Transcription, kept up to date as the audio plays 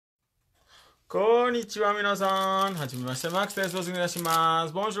Konnichiwa minasan. Hajimemashite, Max desu.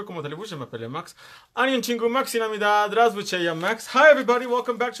 Osuneshimasu. Bonjour, comment allez-vous? Je m'appelle Max. Ani un chingu Maxinamida. Здравствуйте, я Max. Hi everybody,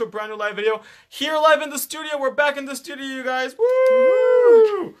 welcome back to a brand new live video. Here live in the studio. We're back in the studio, you guys.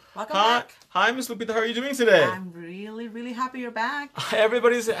 Woo! Welcome back. Hi, Miss Lupita. How are you doing today? I'm really happy you're back.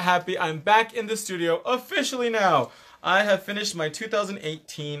 Everybody's happy. I'm back in the studio officially now. I have finished my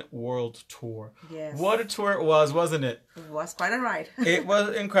 2018 World Tour. Yes. What a tour it was, wasn't it? It was quite a ride. It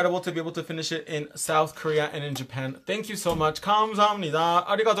was incredible to be able to finish it in South Korea and in Japan. Thank you so much. 감사합니다.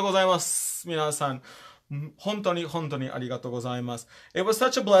 아리가또 고자이마스. minasan. 本当にありがとうございます. It was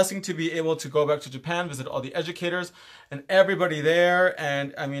such a blessing to be able to go back to Japan, visit all the educators and everybody there.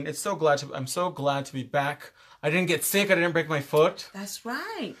 And I mean, I'm so glad to be back. I didn't get sick. I didn't break my foot. That's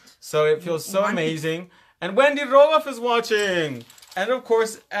right. So it feels so amazing. And Wendy Roloff is watching. And of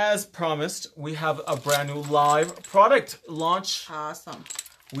course, as promised, we have a brand new live product launch. Awesome.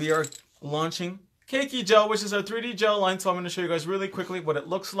 We are launching Cakey gel, which is our 3D gel line. So I'm going to show you guys really quickly what it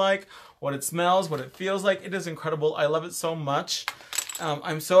looks like, what it smells, what it feels like. It is incredible. I love it so much.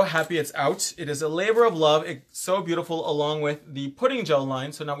 I'm so happy it's out. It is a labor of love. It's so beautiful along with the pudding gel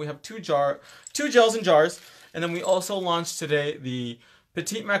line. So now we have two gels in jars. And then we also launched today the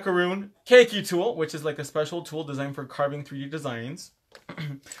Petite Macaroon Cakey tool, which is like a special tool designed for carving 3D designs.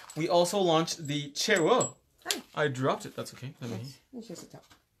 We also launched the Chewo. I dropped it. That's okay.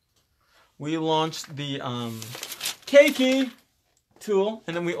 We launched the Cakey tool,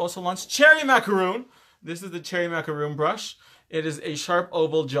 and then we also launched Cherry Macaroon. This is the Cherry Macaroon brush. It is a sharp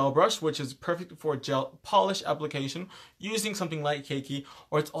oval gel brush, which is perfect for gel polish application using something like Cakey,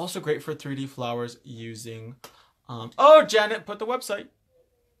 or it's also great for 3D flowers using... oh, Janet, put the website.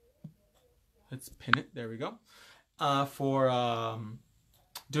 Let's pin it. There we go. For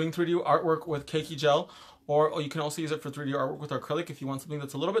doing 3D artwork with Cakey gel, or you can also use it for 3D artwork with acrylic if you want something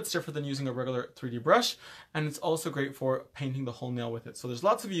that's a little bit stiffer than using a regular 3D brush. And it's also great for painting the whole nail with it. So there's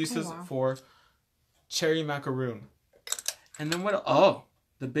lots of uses for Cherry Macaroon. And then what? Oh,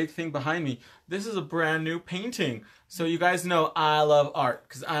 the big thing behind me. This is a brand new painting. So you guys know I love art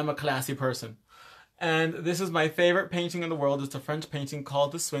because I'm a classy person. And this is my favorite painting in the world. It's a French painting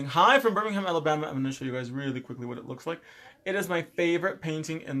called The Swing. Hi from Birmingham, Alabama. I'm going to show you guys really quickly what it looks like. It is my favorite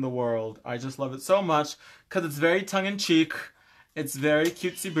painting in the world. I just love it so much because it's very tongue-in-cheek. It's very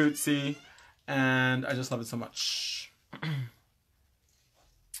cutesy-bootsy. And I just love it so much.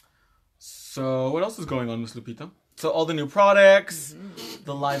 So what else is going on, Miss Lupita? So all the new products,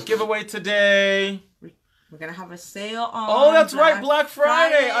 the live giveaway today. We're going to have a sale on... Oh, that's right. Black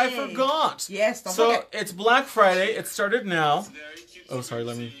Friday. I forgot. Yes, don't forget. So it's Black Friday. It started now. Oh, sorry.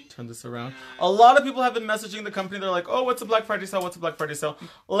 Let me turn this around. A lot of people have been messaging the company. They're like, oh, what's a Black Friday sale? What's a Black Friday sale?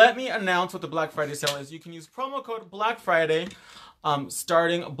 Let me announce what the Black Friday sale is. You can use promo code Black Friday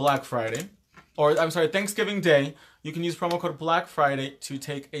starting Black Friday. Or, I'm sorry, Thanksgiving Day. You can use promo code Black Friday to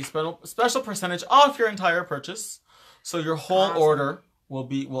take a special percentage off your entire purchase. So your whole order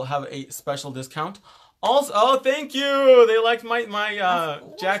will have a special discount. Also, oh, thank you. They liked my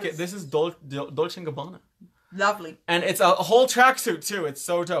jacket. This is Dolce & Gabbana. Lovely. And it's a whole tracksuit too. It's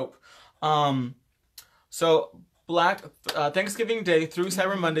so dope. So Thanksgiving Day through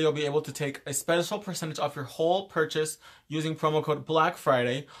Cyber Monday, you'll be able to take a special percentage off your whole purchase using promo code Black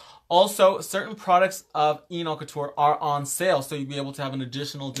Friday. Also, certain products of Enailcouture are on sale, so you'll be able to have an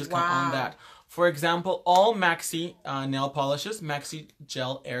additional discount on that. For example, all Maxi nail polishes, Maxi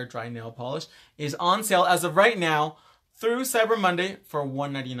Gel Air Dry Nail Polish, is on sale as of right now through Cyber Monday for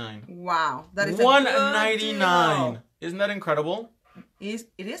 $1.99. Wow, that is $1.99. Isn't that incredible? It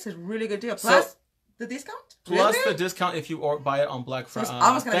is a really good deal. Plus the discount? Plus the discount if you buy it on Black Friday.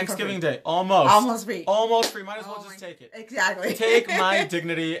 Thanksgiving Day. Almost free. Almost free. Might as well just take it. Exactly. Take my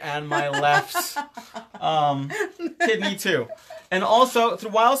dignity and my left kidney too. And also,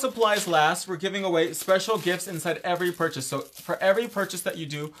 while supplies last, we're giving away special gifts inside every purchase. So for every purchase that you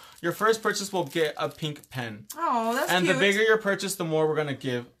do, your first purchase will get a pink pen. Oh, that's cute. And the bigger your purchase, the more we're going to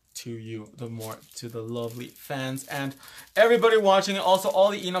give to you, the more to the lovely fans and everybody watching. Also, all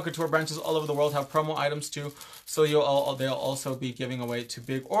the Enailcouture branches all over the world have promo items too. So they'll also be giving away to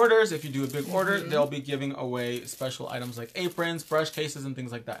big orders. If you do a big order, they'll be giving away special items like aprons, brush cases, and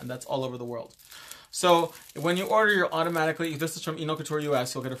things like that. And that's all over the world. So when you order, you're automatically, if this is from Enailcouture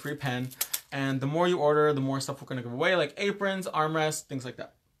US, you'll get a free pen. And the more you order, the more stuff we're going to give away, like aprons, armrests, things like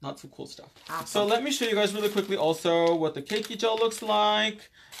that. Lots of cool stuff. Awesome. So let me show you guys really quickly also what the Cakey gel looks like.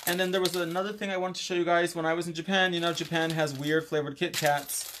 And then there was another thing I wanted to show you guys when I was in Japan. You know, Japan has weird flavored Kit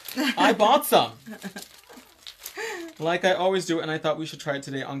Kats. I bought some. Like I always do, and I thought we should try it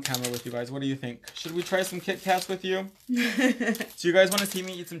today on camera with you guys. What do you think? Should we try some Kit Kats with you? Do you guys want to see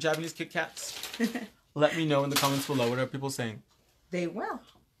me eat some Japanese Kit Kats? Let me know in the comments below. What are people saying? They will.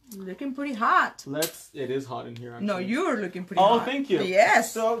 Looking pretty hot. It is hot in here, actually. No, you're looking pretty hot. Oh, thank you.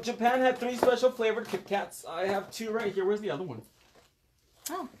 Yes. So, Japan had 3 special flavored Kit Kats. I have 2 right here. Where's the other one?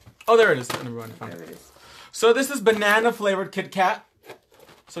 Oh, there it is. Everyone found There it. it is. So, this is banana flavored Kit Kat.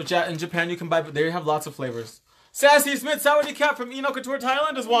 So, in Japan, you can buy, but they have lots of flavors. Sassy Smith, Sawadee Cat from Enailcouture,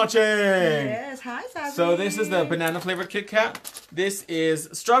 Thailand is watching. Yes, hi, Sassy. So, this is the banana flavored Kit Kat. This is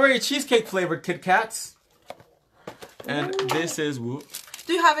strawberry cheesecake flavored Kit Kats. And this is, whoop.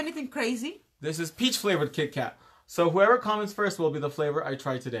 Do you have anything crazy? This is peach flavored Kit Kat. So whoever comments first will be the flavor I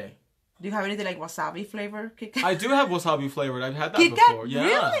try today. Do you have anything like wasabi flavor Kit Kat? I do have wasabi flavored. I've had that Kit Kat? before.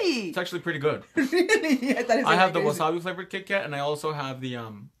 Yeah. Really? It's actually pretty good. Really? I have the wasabi flavored Kit Kat, and I also have the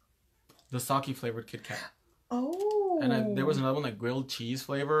sake flavored Kit Kat. Oh. And there was another one like grilled cheese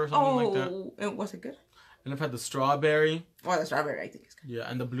flavor or something like that. And was it good? And I've had the strawberry. Oh, the strawberry I think is good. Yeah,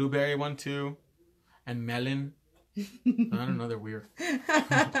 and the blueberry one too. And melon. I don't know, they're weird.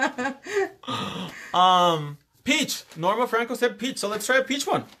 Peach. Norma Franco said peach, so let's try a peach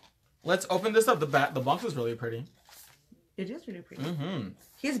one. Let's open this up. The box is really pretty. It is really pretty. Mm-hmm.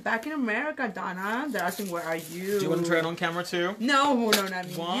 He's back in America, Donna. They're asking, where are you? Do you want to try it on camera too? No, not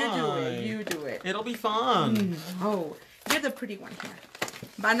me. Why? You do it. You do it. It'll be fun. Oh, you're the pretty one here.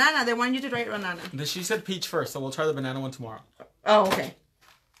 Banana. They want you to try banana. She said peach first, so we'll try the banana one tomorrow. Oh, okay.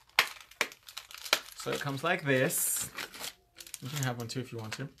 So it comes like this. You can have one too if you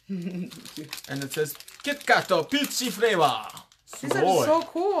want to. And it says Kit Kat peachy flavor. This is so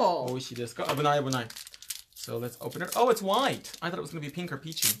cool. Oishi desu ka? Abunai. So let's open it. Oh, it's white. I thought it was going to be pink or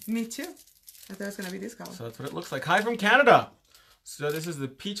peachy. Me too. I thought it was going to be this color. So that's what it looks like. Hi from Canada. So this is the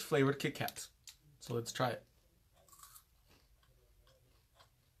peach flavored Kit Kat. So let's try it.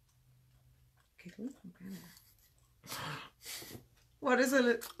 What is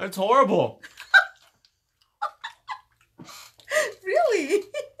it? It's horrible. Really?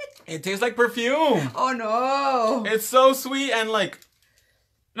 It tastes like perfume. Oh no. It's so sweet and like...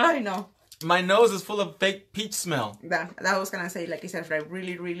 I know. My nose is full of fake peach smell. That was gonna say, like you said, like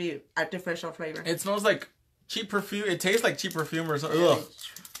really, really artificial flavor. It smells like cheap perfume. It tastes like cheap perfume or something. Ugh.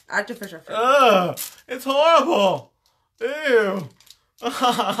 Artificial flavor. Ugh. It's horrible. Ew.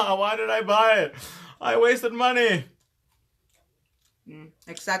 Why did I buy it? I wasted money.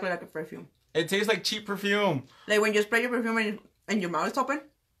 Exactly like a perfume. It tastes like cheap perfume. Like when you spray your perfume and your mouth is open.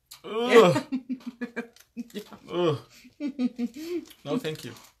 Ugh. Ugh. No, thank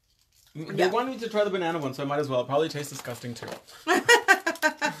you. They want me to try the banana one, so I might as well. It probably tastes disgusting too.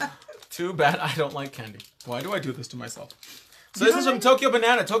 Too bad I don't like candy. Why do I do this to myself? So this is from Tokyo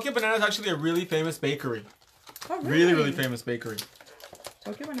Banana. Tokyo Banana is actually a really famous bakery. Oh, really? Really, really famous bakery.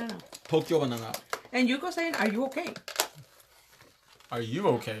 Tokyo Banana. Tokyo Banana. And you go saying, are you okay? Are you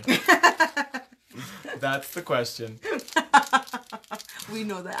okay? That's the question. We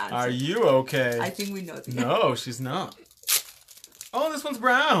know the answer. Are you okay? I think we know the answer. No, she's not. Oh, this one's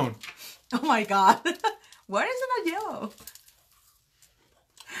brown. Oh my god. Why is it not yellow?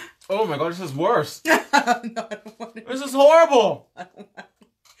 Oh my god, this is worse. No, I don't want it. This is horrible.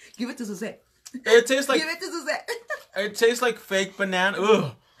 Give it to Suzette. It tastes like... Give it to Suzette. It tastes like fake banana.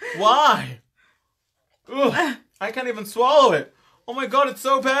 Ugh. Why? Ugh. I can't even swallow it. Oh my god, it's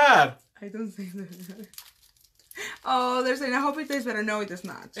so bad. I don't think that. Oh, they're saying, I hope it tastes better. No, it does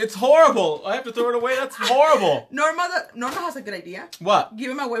not. It's horrible. I have to throw it away. That's horrible. Norma has a good idea. What?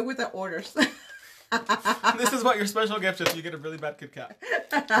 Give him away with the orders. This is what your special gift is. You get a really bad Kit Kat.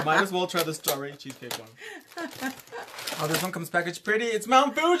 You might as well try the strawberry cheesecake one. Oh, this one comes packaged pretty. It's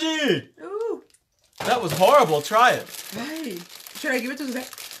Mount Fuji. Ooh. That was horrible. Try it. Hey. Should I give it to Suzette?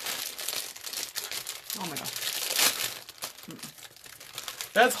 Oh my god.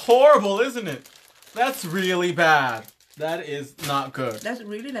 That's horrible, isn't it? That's really bad. That is not good. That's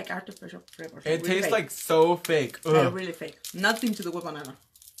really like artificial flavor. It really tastes fake. like so fake. They're Ugh. really fake. Nothing to do with banana.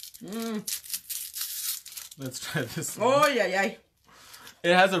 Let's try this one. Oh, yeah.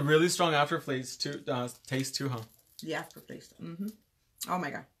 It has a really strong aftertaste too, taste too, huh? The aftertaste. Oh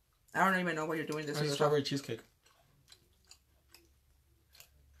my god. I don't even know what you're doing this It's with. strawberry cheesecake.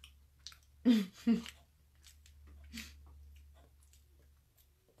 This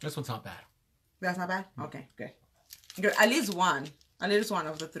one's not bad. That's not bad? Okay, good. Good. At least one. At least one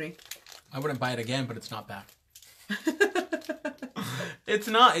of the three. I wouldn't buy it again, but it's not bad. It's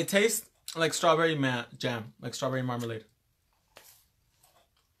not. It tastes like strawberry jam, like strawberry marmalade.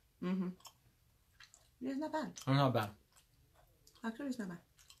 It's not bad. Oh, not bad. Actually, it's not bad.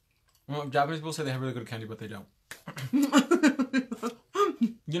 Well, Japanese people say they have really good candy, but they don't.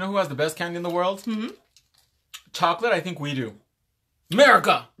 You know who has the best candy in the world? Mm-hmm. Chocolate, I think we do.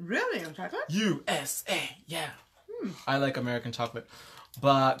 America! Really? Chocolate? USA, yeah. I like American chocolate.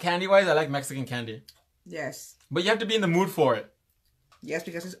 But candy-wise, I like Mexican candy. Yes. But you have to be in the mood for it. Yes,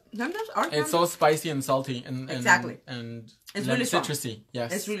 because it's sometimes our candy... It's so spicy and salty and exactly. And it's really citrusy. Strong.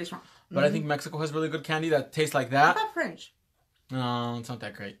 Yes. It's really strong. But I think Mexico has really good candy that tastes like that. How about French? No, it's not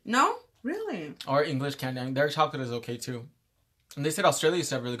that great. No? Really? Or English candy. I mean, their chocolate is okay too. And they said Australia used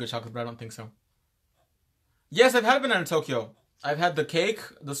to have really good chocolate, but I don't think so. Yes, I've had banana in Tokyo. I've had the cake,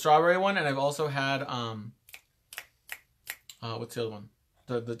 the strawberry one, and I've also had what's the other one?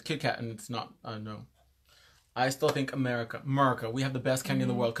 The Kit Kat, and it's not no. I still think America. We have the best candy in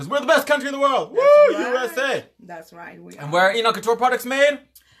the world because we're the best country in the world. That's Woo, right. USA. That's right. We are. And where are Enailcouture products made?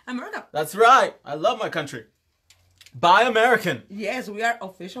 America. That's right. I love my country. Buy American. Yes, we are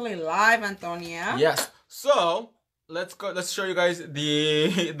officially live, Antonia. Yes. So let's go. Let's show you guys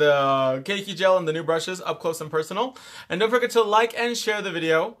the Cakey gel and the new brushes up close and personal. And don't forget to like and share the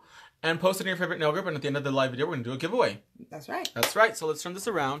video and post it in your favorite nail group. And at the end of the live video, we're gonna do a giveaway. That's right. That's right. So let's turn this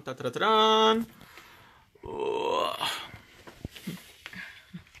around. Da, da, da, da, da.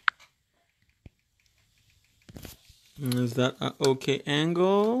 Is that an okay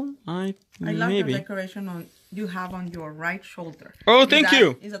angle? I love maybe. the decoration you have on your right shoulder. Oh, thank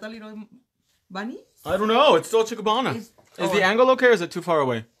you. Is that a little bunny? I don't know. It's still Chicabana. Is the angle okay or is it too far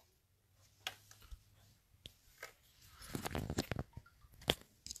away?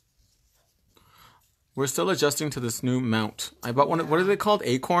 We're still adjusting to this new mount. I bought one. Yeah. What are they called?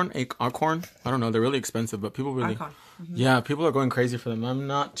 Acorn? Acorn? I don't know. They're really expensive, but people really... Yeah, people are going crazy for them. I'm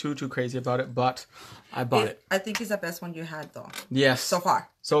not too crazy about it, but I bought it. I think it's the best one you had, though. Yes. So far.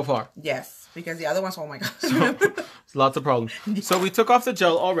 So far. Yes, because the other ones, oh my God. It's lots of problems. Yeah. So we took off the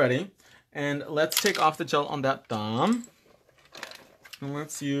gel already, and let's take off the gel on that thumb. And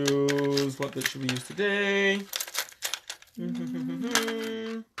let's use... What bit should we use today?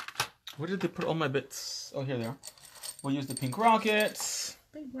 Where did they put all my bits? Oh, here they are. We'll use the pink rocket.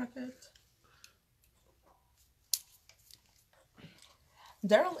 Pink rocket.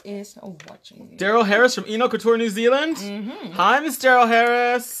 Daryl is watching. Daryl Harris from Enailcouture, New Zealand. Hi, Miss Daryl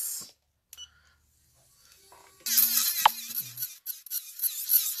Harris.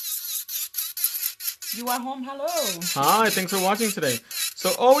 You are home. Hello. Hi, thanks for watching today.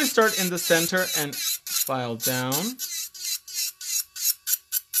 So always start in the center and file down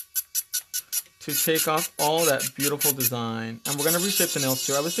to take off all that beautiful design. And we're going to reshape the nails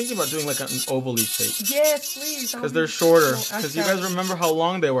too. I was thinking about doing like an oval-y shape. Yes, please. Because they're shorter. Because you guys remember how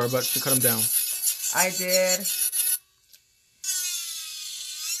long they were, but she cut them down. I did.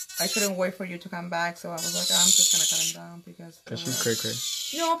 I couldn't wait for you to come back, so I was like, I'm just going to cut them down because she's cray-cray.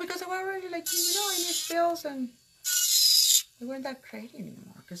 No, because they were already like, I need fills and they weren't that crazy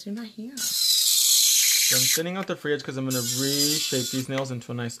anymore because you're not here. So I'm thinning out the free edge because I'm going to reshape these nails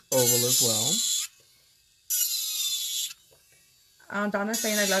into a nice oval as well. Donna's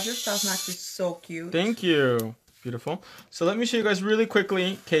saying, I love your stuff, Max. It's so cute. Thank you. Beautiful. So let me show you guys really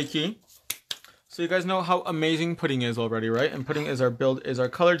quickly, Cakey. So you guys know how amazing pudding is already, right? And pudding is our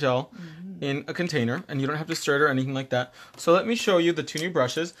color gel in a container. And you don't have to stir it or anything like that. So let me show you the two new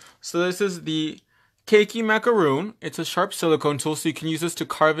brushes. So this is the Cakey Macaroon. It's a sharp silicone tool, so you can use this to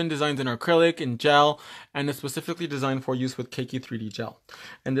carve in designs in acrylic and gel, and it's specifically designed for use with Cakey 3D gel.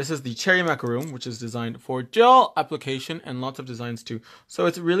 And this is the Cherry Macaroon, which is designed for gel application and lots of designs too. So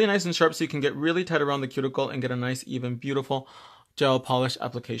it's really nice and sharp, so you can get really tight around the cuticle and get a nice, even, beautiful gel polish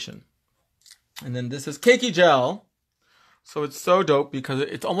application. And then this is Cakey Gel. So it's so dope because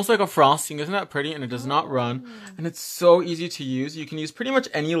it's almost like a frosting. Isn't that pretty? And it does not run. And it's so easy to use. You can use pretty much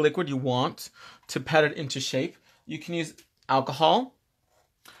any liquid you want to pat it into shape. You can use alcohol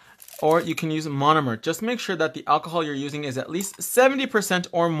or you can use monomer. Just make sure that the alcohol you're using is at least 70%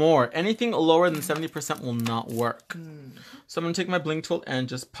 or more. Anything lower than 70% will not work. So I'm going to take my bling tool and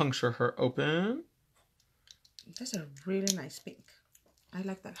just puncture her open. That's a really nice pink. I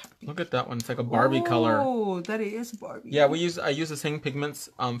like that. Look at that one. It's like a Barbie color. Oh, that is Barbie. Yeah, I use the same pigments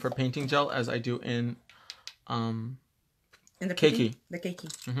for painting gel as I do in the Cakey. The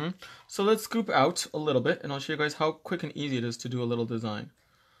Cakey. So let's scoop out a little bit, and I'll show you guys how quick and easy it is to do a little design.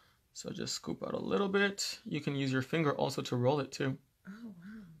 So just scoop out a little bit. You can use your finger also to roll it too. Oh,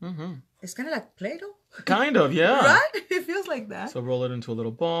 wow. It's kind of like Play-Doh. Kind of, yeah. Right? It feels like that. So roll it into a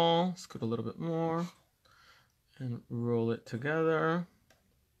little ball, scoop a little bit more, and roll it together.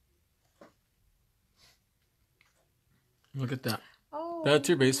 Look at that. Oh. That's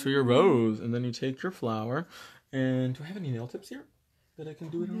your base for your rose. And then you take your flower. And do I have any nail tips here that I can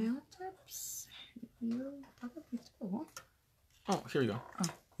do it on? Nail tips? You probably do. Oh, here you go. Oh.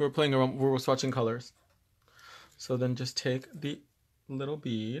 We're playing around. We're swatching colors. So then just take the little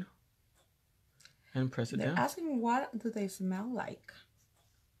bead and press it They're down. asking what do they smell like?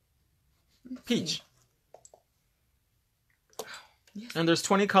 Peach. Yes. And there's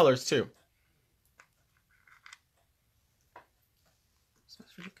 20 colors too.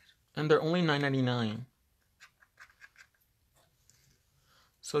 Smells really good. And they're only $9.99.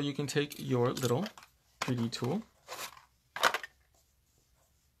 So you can take your little 3D tool.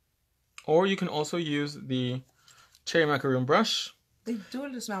 Or you can also use the cherry macaroon brush. They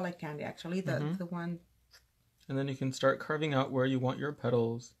do smell like candy, actually. The one. And then you can start carving out where you want your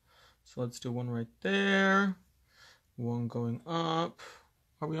petals. So let's do one right there. One going up.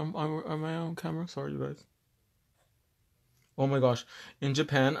 Am I on camera? Sorry, you guys. Oh my gosh. In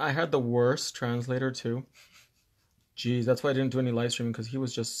Japan, I had the worst translator too. Jeez, that's why I didn't do any live streaming, because he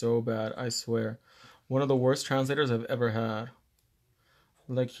was just so bad, I swear. One of the worst translators I've ever had.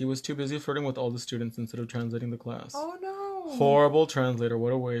 Like, he was too busy flirting with all the students instead of translating the class. Oh no. Horrible translator.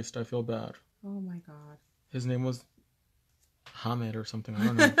 What a waste. I feel bad. Oh my god. His name was Hamid or something. I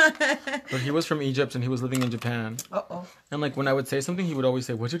don't know. But he was from Egypt and he was living in Japan. Uh-oh. And like when I would say something, he would always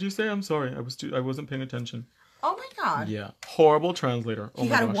say, "What did you say? I'm sorry. I wasn't paying attention." Oh my god. Yeah. Horrible translator. Oh He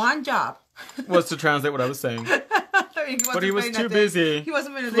my had gosh. one job. Was to translate what I was saying. But he was too busy He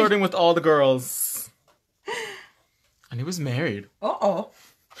wasn't paying flirting with all the girls. And he was married. Uh-oh.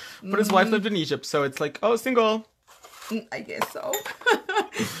 But his wife lived in Egypt, so it's like, oh, single. I guess so.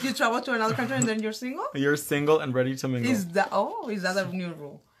 You travel to another country and then you're single? You're single and ready to mingle. Is that the new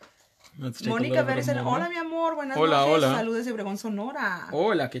rule? Let's take Mónica a Pérez said, moment. hola mi amor, buenas Hola, noches, hola. saludos de Obregón, Sonora.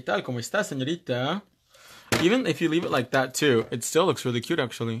 Hola, ¿qué tal? ¿Cómo estás, señorita? Even if you leave it like that too, it still looks really cute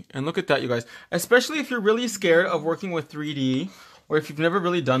actually. And look at that, you guys. Especially if you're really scared of working with 3D, or if you've never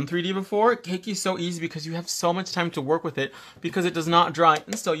really done 3D before, Cakey's so easy because you have so much time to work with it because it does not dry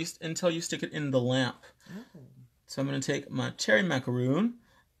until you stick it in the lamp. Oh. So I'm going to take my cherry macaroon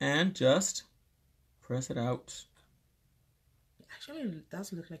and just press it out. Actually, it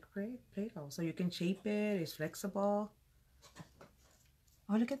does look like Play-Doh. So you can shape it, it's flexible.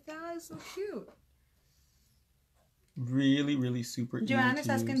 Oh, look at that, it's so cute. Really, really super easy. Joanne is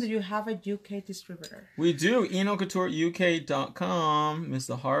asking, do you have a UK distributor? We do. Enailcouture.uk.com. Miss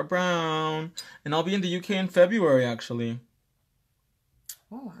Zahara Brown. And I'll be in the UK in February, actually.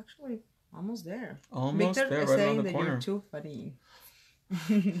 Oh, actually, almost there. Almost Victor there, is right saying around the that corner. you're too funny.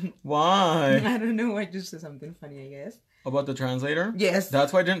 Why? I don't know. I just said something funny, I guess. About the translator? Yes.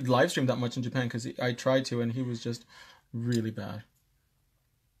 That's why I didn't live stream that much in Japan, because I tried to, and he was just really bad.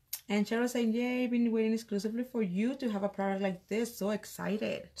 And Cheryl saying, yay, been waiting exclusively for you to have a product like this. So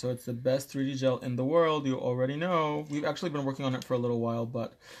excited. So it's the best 3D gel in the world. You already know. We've actually been working on it for a little while,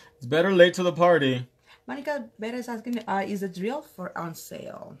 but it's better late to the party. Monica Vera is asking, is the drill on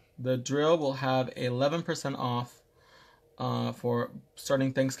sale? The drill will have 11% off for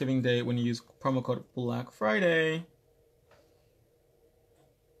starting Thanksgiving Day when you use promo code Black Friday.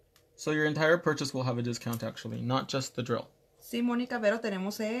 So your entire purchase will have a discount actually, not just the drill. Sí, Mónica Vero,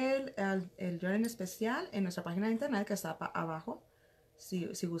 tenemos el drill en especial en nuestra página de internet que está abajo, si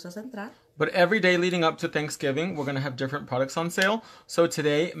gustas entrar. But every day leading up to Thanksgiving, we're going to have different products on sale. So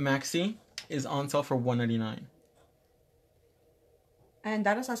today, Maxi is on sale for $1.99. And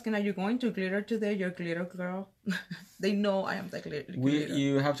Dada's asking, are you going to glitter today? You're glitter girl. They know I am the glitter.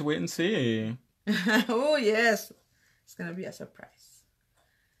 You have to wait and see. Oh, yes. It's going to be a surprise.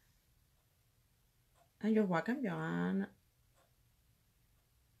 And you're welcome, Joanne.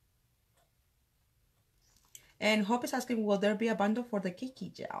 And Hope is asking, will there be a bundle for the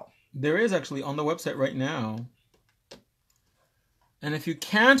Cakey gel? There is actually on the website right now. And if you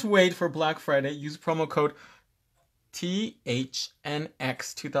can't wait for Black Friday, use promo code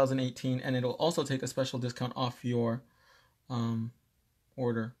THNX2018 and it'll also take a special discount off your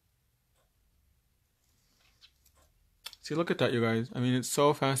order. See, look at that, you guys. I mean, it's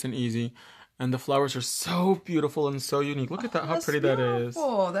so fast and easy. And the flowers are so beautiful and so unique. Look at that, how pretty that is.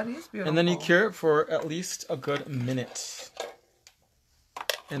 That is beautiful. And then you cure it for at least a good minute.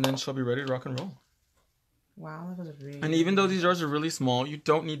 And then she'll be ready to rock and roll. Wow, that was really... And even though these jars are really small, you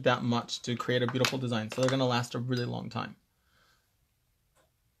don't need that much to create a beautiful design. So they're going to last a really long time.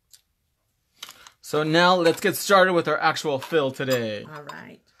 So now let's get started with our actual fill today. All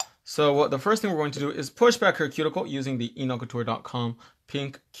right. So the first thing we're going to do is push back her cuticle using the Enailcouture.com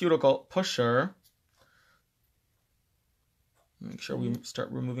pink cuticle pusher. Make sure we start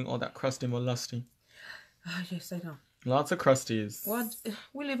removing all that crusty mollusty. Yes, I know. Lots of crusties. What?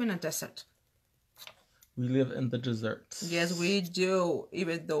 We live in a desert. We live in the desserts. Yes, we do.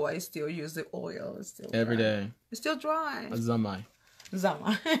 Even though I still use the oil, it's still Every dry. day. It's still dry. Zamai.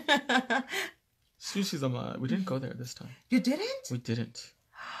 Zama. Sushi Zama. We didn't go there this time. You didn't? We didn't.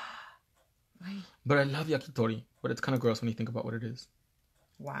 Why? But I love yakitori. But it's kind of gross when you think about what it is.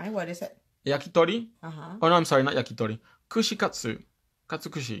 Why? What is it? Yakitori? Uh-huh. Oh no, I'm sorry, not yakitori. Kushikatsu.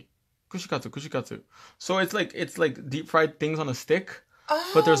 Katsukushi. Kushikatsu. So it's like deep fried things on a stick.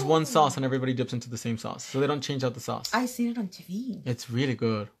 Oh. But there's one sauce and everybody dips into the same sauce. So they don't change out the sauce. I seen it on TV. It's really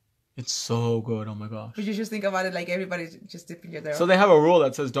good. It's so good. Oh my gosh. But you just think about it like everybody's just dipping it there. So they have a rule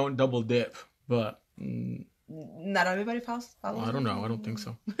that says don't double dip. But not everybody follows. I don't know. I don't think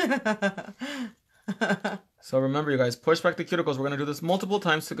so. So remember, you guys, push back the cuticles. We're going to do this multiple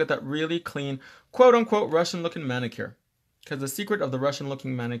times to get that really clean, quote-unquote, Russian-looking manicure. Because the secret of the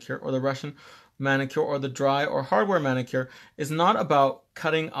Russian-looking manicure or the Russian manicure or the dry or hardware manicure is not about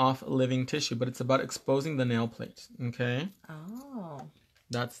cutting off living tissue, but it's about exposing the nail plate. Okay? Oh.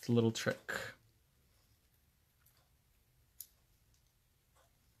 That's the little trick.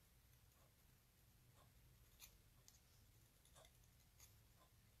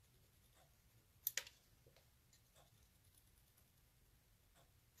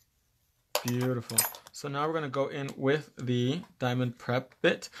 Beautiful. So now we're going to go in with the diamond prep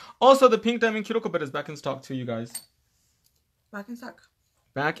bit. Also, the pink diamond cuticle bit is back in stock too, you guys. Back in stock.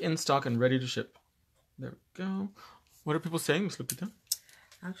 Back in stock and ready to ship. There we go. What are people saying, Miss Lupita?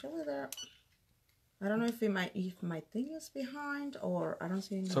 Actually, I don't know if my thing is behind or I don't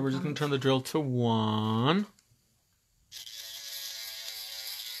see any. So we're just going to turn the drill to 1.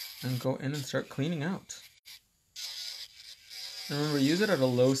 And go in and start cleaning out. And remember, use it at a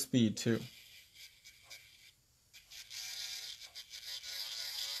low speed too.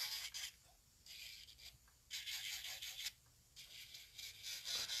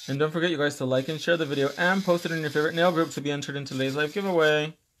 And don't forget, you guys, to like and share the video and post it in your favorite nail group to be entered in today's live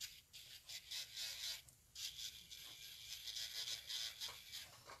giveaway.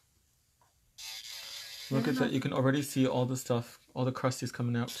 Look at that. You can already see all the stuff, all the crusties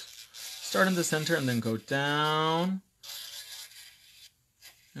coming out. Start in the center and then go down.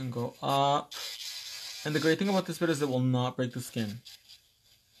 And go up. And the great thing about this bit is it will not break the skin.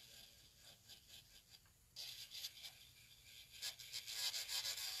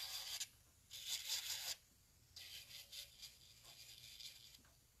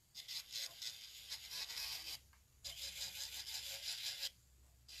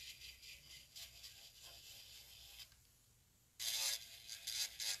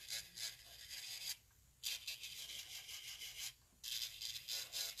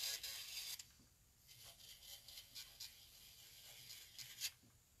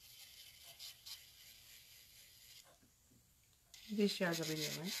 You did share the video,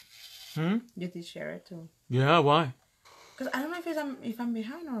 right? You did share it too. Yeah, why? Because I don't know if I'm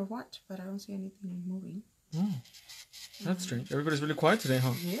behind or what, but I don't see anything moving. Oh, that's strange. Everybody's really quiet today,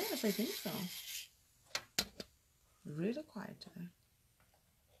 huh? Yes, I think so. Really quiet today.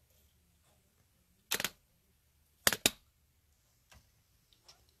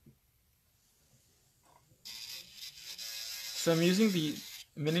 So I'm using the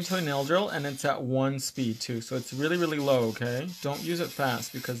mini toy nail drill and it's at 1 speed too. So it's really, really low, okay? Don't use it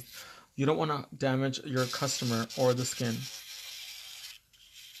fast because you don't want to damage your customer or the skin.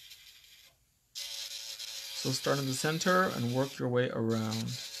 So start in the center and work your way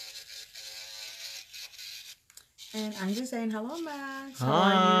around. And I'm just saying hello, Max. How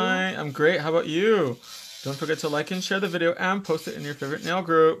Hi, are you? I'm great. How about you? Don't forget to like and share the video and post it in your favorite nail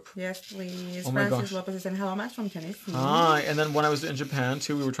group. Yes, please. Oh my Francis gosh. Lopez is saying hello, Max from Tennessee. Hi. And then when I was in Japan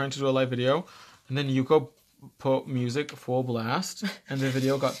too, we were trying to do a live video. And then Yuko put music full blast. And the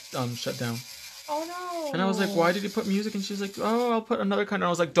video got shut down. Oh, no. And I was like, why did he put music? And she's like, oh, I'll put another kind. And I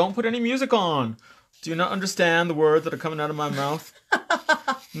was like, don't put any music on. Do you not understand the words that are coming out of my mouth?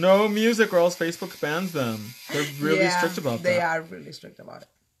 No music or else Facebook bans them. They're really strict about that. They are really strict about it.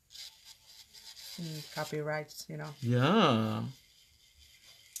 Copyrights, you know. Yeah.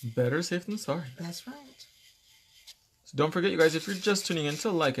 Better safe than sorry. That's right. So don't forget, you guys, if you're just tuning in,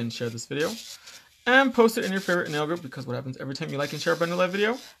 to like and share this video. And post it in your favorite nail group, because what happens every time you like and share a brand new live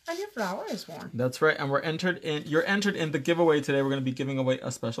video? And your flower is worn. That's right. And you're entered in the giveaway today. We're going to be giving away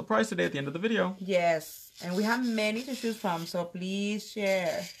a special prize today at the end of the video. Yes. And we have many to choose from, so please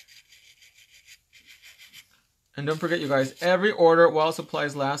share. And don't forget, you guys, every order while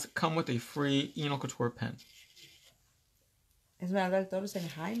supplies last come with a free Enailcouture pen. Esmeralda del Toro saying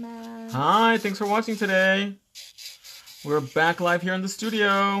hi, Max. Hi, thanks for watching today. We're back live here in the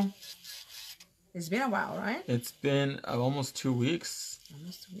studio. It's been a while, right? It's been almost 2 weeks.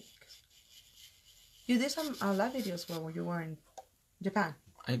 Almost 2 weeks. You did some live videos where you were in Japan.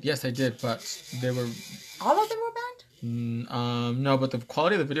 Yes, I did, but they were... All of them were banned? No, but the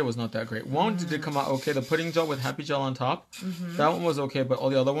quality of the video was not that great. One did come out okay. The pudding gel with Happy Gel on top, that one was okay, but all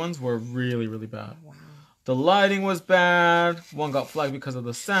the other ones were really, really bad. Wow. The lighting was bad. One got flagged because of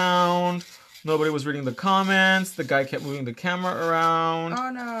the sound. Nobody was reading the comments. The guy kept moving the camera around.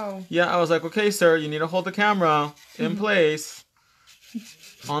 Oh, no. Yeah, I was like, okay, sir, you need to hold the camera in place.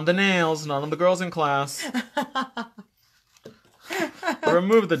 On the nails, not on the girls in class.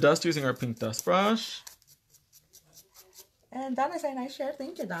 Remove the dust using our pink dust brush. And Donna saying nice share.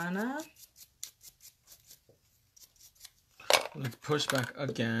 Thank you, Donna. Let's push back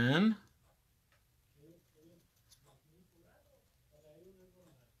again.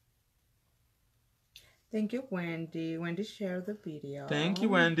 Thank you, Wendy. Wendy shared the video. Thank you,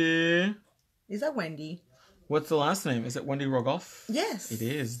 Wendy. Is that Wendy? What's the last name? Is it Wendy Rogoff? Yes. It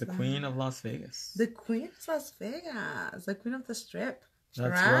is, the Queen of Las Vegas. The Queen of Las Vegas. The Queen of the Strip. That's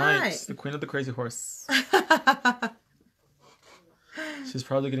right. The Queen of the Crazy Horse. She's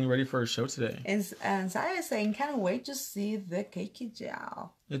probably getting ready for her show today. And Saya is saying, can't wait to see the cakey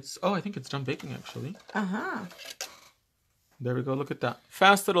gel. I think it's done baking, actually. Uh-huh. There we go. Look at that.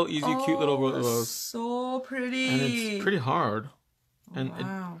 Fast little, easy, cute little rose. So pretty. And it's pretty hard. And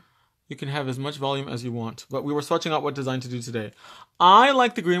wow. You can have as much volume as you want. But we were swatching out what design to do today. I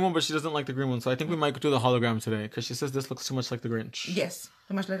like the green one, but she doesn't like the green one. So I think we might do the hologram today. Because she says this looks too much like the Grinch. Yes.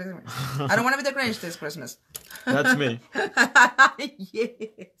 Too much like the Grinch. I don't want to be the Grinch this Christmas. That's me.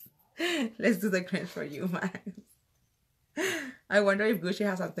 Yes. Let's do the Grinch for you, Max. I wonder if Gucci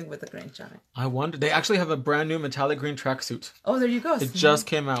has something with the Grinch on it. I wonder. They actually have a brand new metallic green tracksuit. Oh, there you go. It just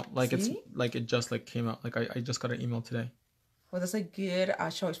came out. Like it's like it just came out. Like I just got an email today. Well, that's a good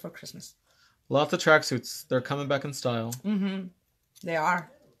choice for Christmas. Lots of tracksuits. They're coming back in style. Mm-hmm. They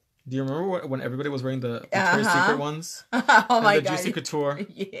are. Do you remember when everybody was wearing the Victoria's Secret ones? Oh and my the God. Juicy Couture?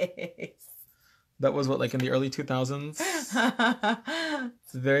 Yes. That was like in the early 2000s?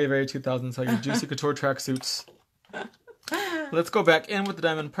 It's very, very 2000s. How your Juicy Couture tracksuits. Let's go back in with the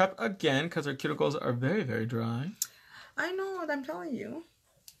diamond prep again because our cuticles are very, very dry. I know. I'm telling you.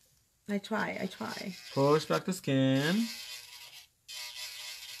 I try. Push back the skin.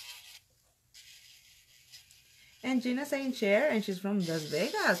 And Gina saying share, and she's from Las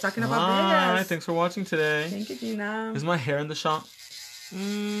Vegas, talking about Hi, Vegas. thanks for watching today. Thank you, Gina. Is my hair in the shot?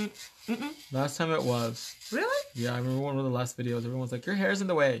 Last time it was. Really? Yeah, I remember one of the last videos. Everyone was like, your hair's in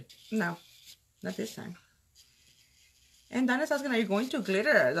the way. No, not this time. And Donna's asking, are you going to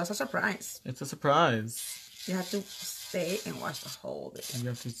glitter? That's a surprise. It's a surprise. You have to stay and watch the whole video. You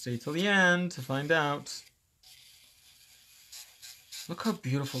have to stay till the end to find out. Look how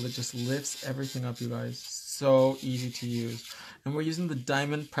beautiful it just lifts everything up, you guys. So easy to use. And we're using the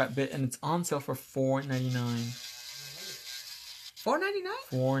diamond prep bit, and it's on sale for $4.99. $4.99?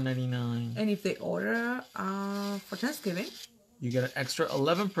 $4.99. And if they order for Thanksgiving, you get an extra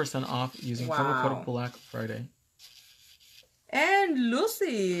 11% off using promo code Black Friday. And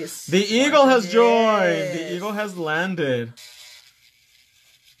Lucy's. The eagle has joined. The eagle has landed.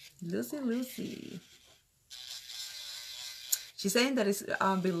 Lucy. She's saying that it's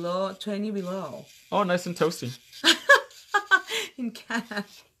below 20 below. Oh, nice and toasty. In Canada.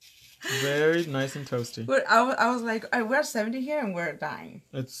 Very nice and toasty. I was like, we're 70 here and we're dying.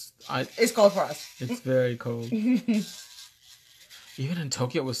 It's cold for us. It's very cold. Even in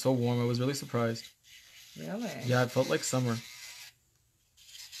Tokyo, it was so warm. I was really surprised. Really? Yeah, it felt like summer.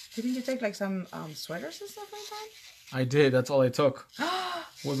 Didn't you take like some sweaters and stuff like that? I did. That's all I took.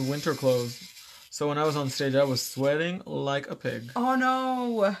 Was winter clothes. So when I was on stage, I was sweating like a pig. Oh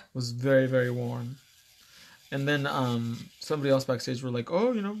no! It was very, very warm. And then somebody else backstage were like,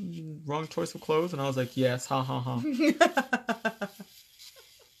 "Oh, wrong choice of clothes," and I was like, "Yes, ha ha ha."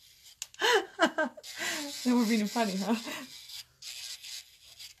 They were being funny, huh?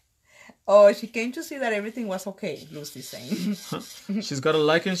 Oh, she came to see that everything was okay, Lucy's saying. She's got to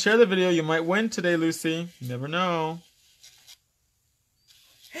like and share the video. You might win today, Lucy. You never know.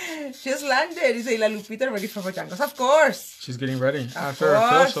 Just landed. Dice, La Lupita ready for Bojangos. Of course. She's getting ready. After her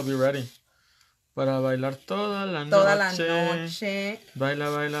fill, she'll be ready. Para bailar toda la noche. Toda la noche. Baila,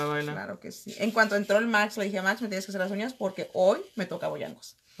 baila, baila. Claro que sí. En cuanto entró el Max, le dije, Max, me tienes que hacer las uñas porque hoy me toca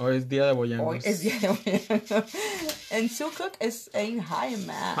Bojangos. Hoy es día de Bojangos. Hoy es día de Bojangos. And Sue Cook is saying hi,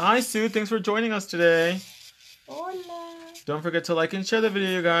 Max. Hi, Sue. Thanks for joining us today. Hola. Don't forget to like and share the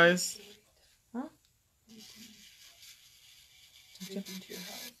video, you guys. Huh?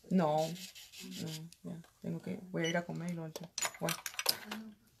 No. Ya. Voy a ir a comer y luego. Bueno.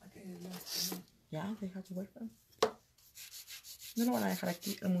 Ya, deja tu huerta. ¿No lo van a dejar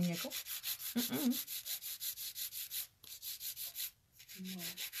aquí el muñeco? No.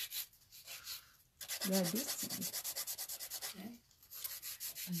 Ya, Lucy.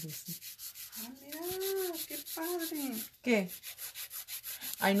 Lucy. Ah, mira, qué padre. ¿Qué?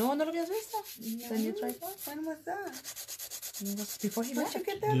 Ay, no lo habías visto. No. Then you tried that? When was that? It was before he Where'd left. you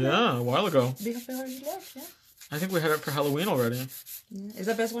get that? Yeah, a while ago. Before he left, yeah. I think we had it for Halloween already. Yeah. It's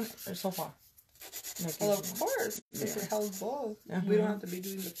the best one so far. Like, Well, of course. If it held both. We don't have to be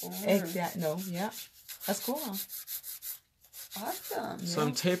doing the phone. Exactly. No, yeah. That's cool. Awesome. So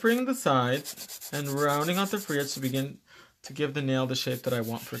I'm tapering the sides and rounding out the free edge to begin to give the nail the shape that I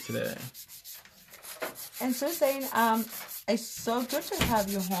want for today. And so saying, it's so good to have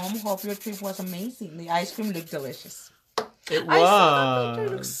you home. Hope your trip was amazing. The ice cream looked delicious. It I saw that picture.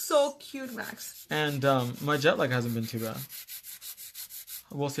 It looks was. so cute, Max. And my jet lag hasn't been too bad.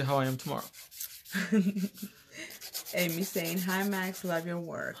 We'll see how I am tomorrow. Amy saying, hi, Max. Love your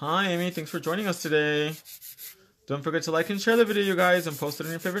work. Hi, Amy. Thanks for joining us today. Don't forget to like and share the video, you guys, and post it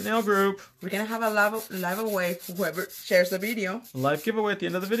in your favorite nail group. We're going to have a live away for whoever shares the video. Live giveaway at the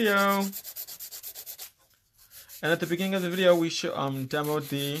end of the video. And at the beginning of the video, we demoed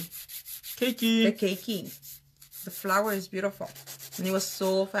the Cakey. The Cakey. The flower is beautiful. And it was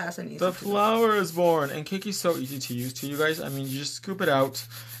so fast and easy. The flower is born. And Cakey's so easy to use too, you guys. I mean, you just scoop it out.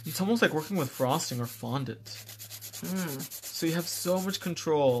 It's almost like working with frosting or fondant. So you have so much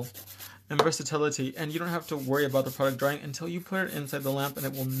control and versatility. And you don't have to worry about the product drying until you put it inside the lamp and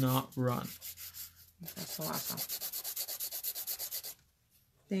it will not run. That's so awesome.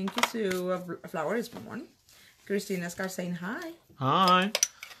 Thank you to A Flower is Born. Christina Scar saying hi. Hi.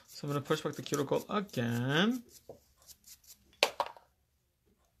 So I'm going to push back the cuticle again.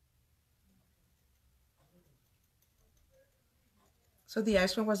 So the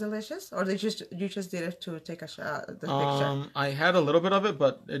ice cream was delicious, or you just did it to take a shot at the picture? I had a little bit of it,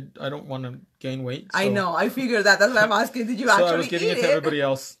 but I don't want to gain weight. So. I know. I figured that. That's why I'm asking. Did you So actually I was giving eat it to everybody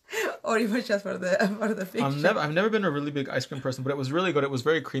else. or even just for the picture? I've never been a really big ice cream person, but it was really good. It was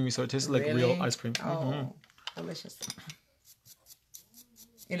very creamy, so it tasted like real ice cream. Oh, delicious.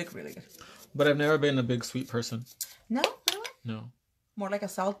 It looked really good. But I've never been a big sweet person. No, really? No. More like a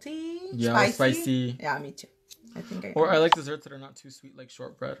salty, spicy. Yeah, me too. I think I like desserts that are not too sweet, like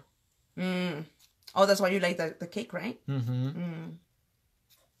shortbread. Oh, that's why you like the cake, right?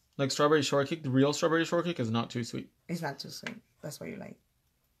 Like strawberry shortcake. The real strawberry shortcake is not too sweet. It's not too sweet. That's what you like.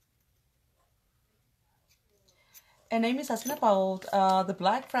 And Amy's asking about the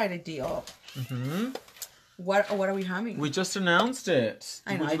Black Friday deal. What are we having? We just announced it.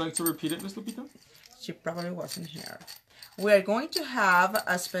 I know. Would you like to repeat it, Miss Lupita? She probably wasn't here. We are going to have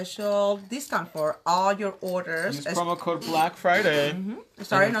a special discount for all your orders. Use promo code Black Friday.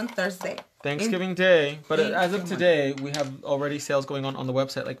 Starting on Thursday. Thanksgiving Day. But as of today, we have already sales going on the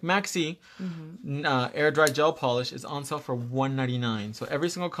website. Like Maxi Air Dry Gel Polish is on sale for $1.99. So every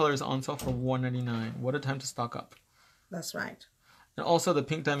single color is on sale for $1.99. What a time to stock up. That's right. And also the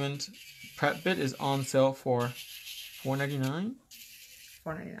Pink Diamond Prep Bit is on sale for $4.99.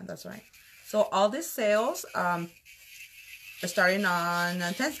 $4.99, that's right. So all these sales, starting on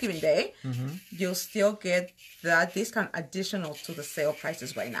Thanksgiving Day, you'll still get that discount additional to the sale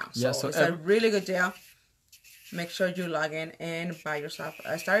prices right now. So, it's a really good deal. Make sure you log in and buy yourself.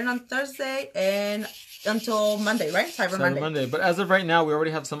 Starting on Thursday and until Monday, right? Cyber Monday. But as of right now, we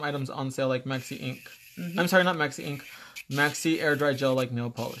already have some items on sale like Maxi Ink. I'm sorry, not Maxi Ink. Maxi Air Dry Gel like nail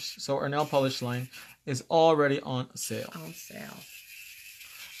polish. So our nail polish line is already on sale. On sale.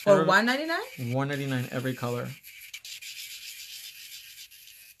 For $1.99? $1.99 every color.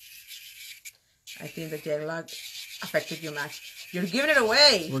 I think the jet lag affected you, Max. You're giving it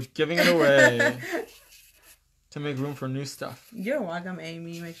away. We're giving it away to make room for new stuff. You're welcome,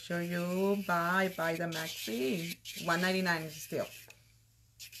 Amy. Make sure you buy the Maxi. $1.99 is still.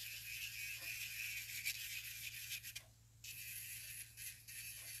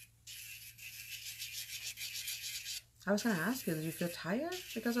 I was going to ask you, did you feel tired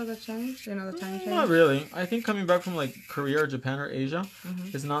because of the change? You know, the time change? Not really. I think coming back from like Korea or Japan or Asia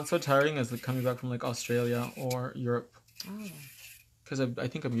is not so tiring as like coming back from like Australia or Europe. Oh. Because I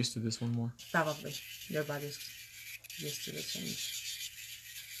think I'm used to this one more. Probably. Your body's used to the change.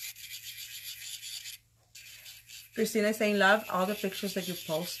 Christina is saying, love all the pictures that you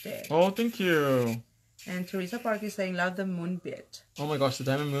posted. Oh, thank you. And Teresa Park is saying, love the moon bit. Oh my gosh, the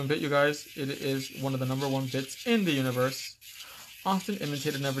diamond moon bit, you guys. It is one of the #1 bits in the universe. Often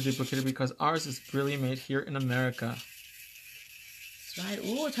imitated, never duplicated, because ours is really made here in America. That's right.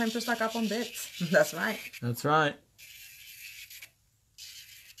 Ooh, time to stock up on bits. That's right. That's right.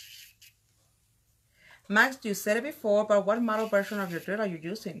 Max, you said it before, but what model version of your drill are you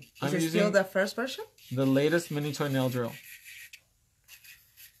using? Is it still the first version? The latest mini toy nail drill.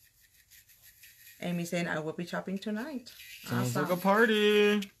 Amy saying, I will be shopping tonight. Sounds like a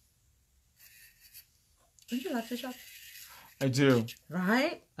party. Don't you love to shop? I do.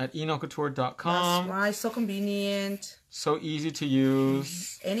 Right? At Enailcouture.com. That's right. So convenient. So easy to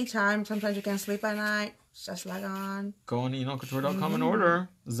use. Anytime. Sometimes you can't sleep at night. Just log on. Go on Enailcouture.com and order.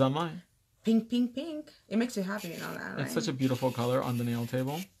 Zamai. Pink, pink, pink. It makes you happy and all that, right? It's such a beautiful color on the nail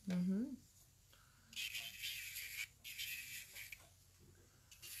table.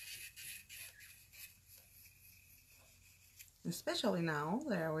 Especially now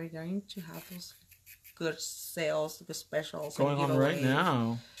that we're going to have those good sales, good specials. Going on right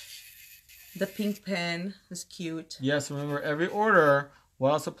now. The pink pen is cute. Yes, remember every order,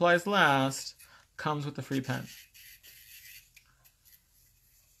 while supplies last, comes with a free pen.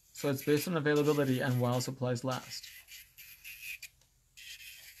 So it's based on availability and while supplies last.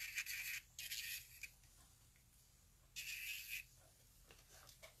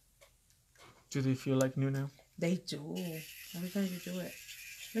 Do they feel like new now? They do. Every time you do it.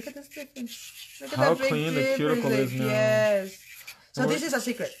 Look at this difference. Look at how that clean the cuticle is now. Yes. So this is a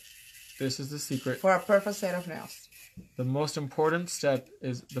secret. This is the secret. For a perfect set of nails. The most important step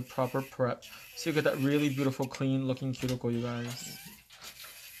is the proper prep. So you get that really beautiful, clean looking cuticle, you guys.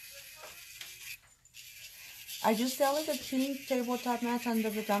 Are you selling the pink tabletop mats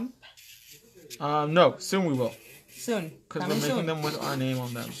under the dump? No, soon we will. Soon. Because we're making them with our name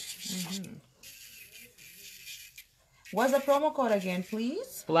on them. What's the promo code again,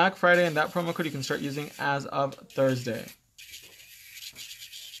 please? Black Friday, and that promo code you can start using as of Thursday.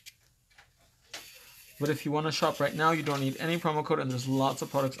 But if you want to shop right now, you don't need any promo code, and there's lots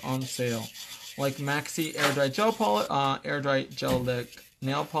of products on sale. Like Maxi Air Dry Gel Polish, Air Dry Gel Lick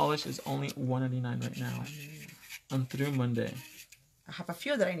Nail Polish is only $1.99 right now. And through Monday. I have a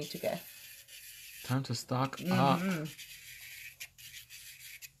few that I need to get. Time to stock up.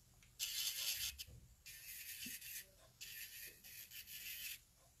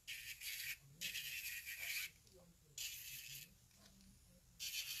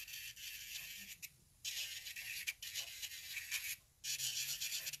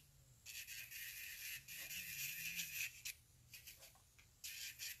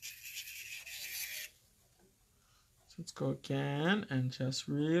 Let's go again and just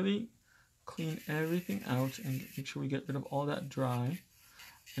really clean everything out and make sure we get rid of all that dry.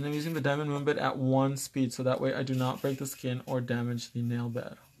 And I'm using the diamond moon bit at 1 speed so that way I do not break the skin or damage the nail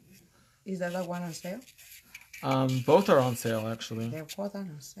bed. Is that the one on sale? Both are on sale actually. They're both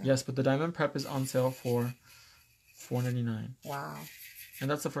on sale. Yes, but the diamond prep is on sale for $4.99. Wow. And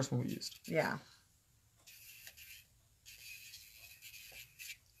that's the first one we used. Yeah.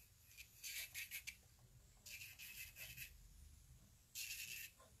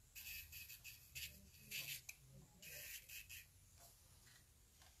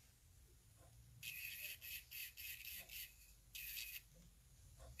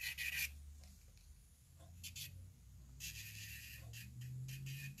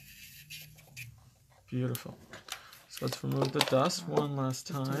 Beautiful. So let's remove the dust one last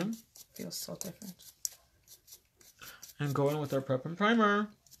time. Feels so different. And go in with our prep and primer.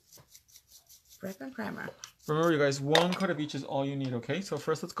 Prep and primer. Remember, you guys, 1 coat of each is all you need, okay? So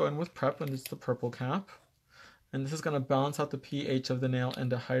first let's go in with prep, and it's the purple cap. And this is going to balance out the pH of the nail and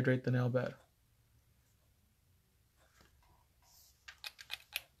to hydrate the nail bed.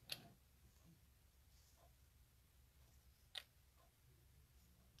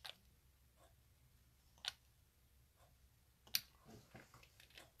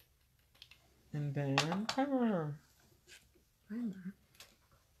 And then primer. Primer.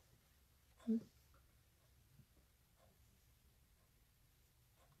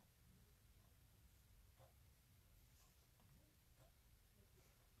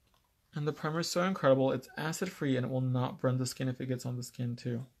 And the primer is so incredible. It's acid free and it will not burn the skin if it gets on the skin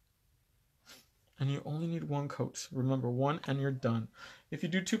too. And you only need 1 coat. Remember, 1 and you're done. If you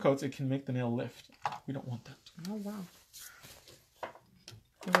do 2 coats, it can make the nail lift. We don't want that. Oh, wow.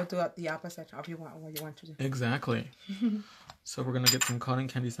 We'll do the opposite of what you want to do. Exactly. So we're going to get some cotton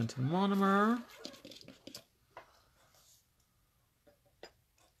candy scented monomer.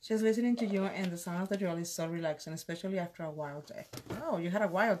 Just listening to you and the sound of the drill is so relaxing, especially after a wild day. Oh, you had a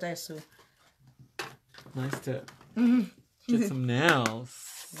wild day, Sue. Nice to get some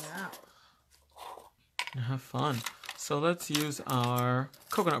nails. Yeah. And have fun. So let's use our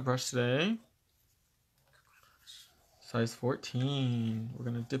coconut brush today. Size 14. We're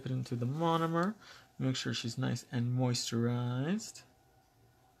going to dip it into the monomer. Make sure she's nice and moisturized.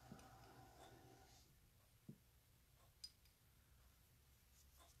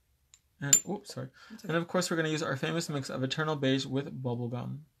 And, oops, sorry. And of course, we're going to use our famous mix of Eternal Beige with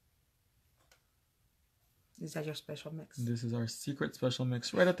bubblegum. Is that your special mix? This is our secret special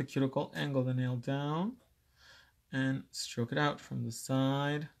mix right at the cuticle. Angle the nail down and stroke it out from the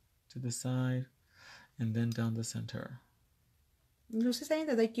side to the side and then down the center. Lucy's saying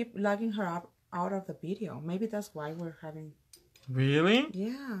that they keep logging her up out of the video. Maybe that's why we're having... Really?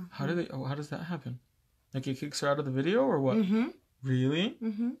 Yeah. How does that happen? Like it kicks her out of the video or what? Mm-hmm. Really?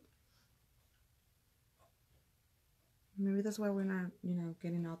 Mm-hmm. Maybe that's why we're not,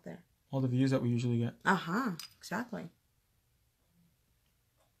 getting out there. All the views that we usually get. Uh-huh. Exactly.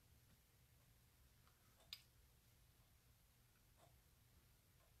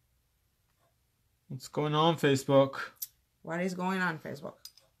 What's going on, Facebook? What is going on, Facebook?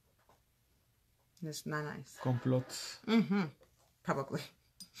 It's not nice. Complot. Mm-hmm. Probably.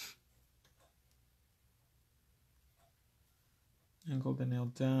 Angle the nail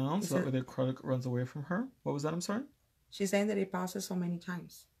down so that way the acrylic runs away from her. What was that? I'm sorry? She's saying that it passes so many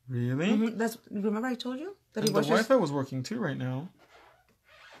times. Really? Mm-hmm. Remember I told you? That and the Wi-Fi was working too right now.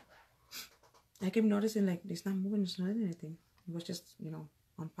 I keep noticing like it's not moving, it's not anything. It was just,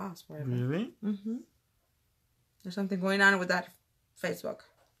 on pause forever. Really? Mm-hmm. There's something going on with that Facebook.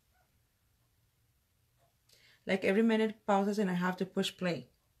 Like every minute pauses and I have to push play.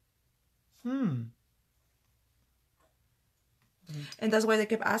 And that's why they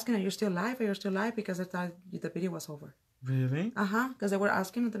kept asking, are you still live? Are you still live? Because they thought the video was over. Really? Uh-huh. Because they were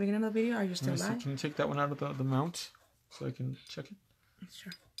asking at the beginning of the video, are you still live? Can you take that one out of the mount so I can check it?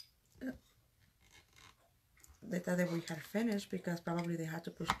 Sure. They thought that we had finished because probably they had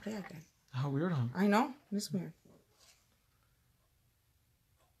to push play again. How weird, huh? I know. It's weird.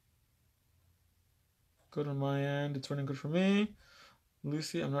 Good on my end. It's running good for me.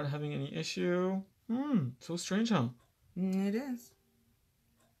 Lucy, I'm not having any issue. So strange, huh? It is.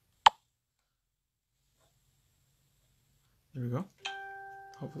 There we go.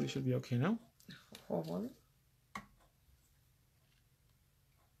 Hopefully it should be okay now. Hopefully.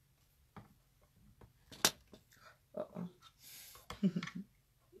 Uh-oh.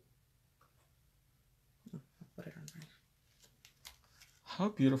 Put it on right. How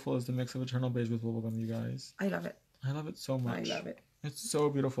beautiful is the mix of Eternal Beige with bubblegum, you guys? I love it. I love it so much. I love it. It's so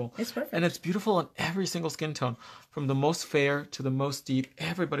beautiful. It's perfect. And it's beautiful on every single skin tone. From the most fair to the most deep,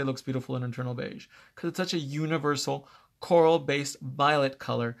 everybody looks beautiful in Eternal Beige. Because it's such a universal, coral-based violet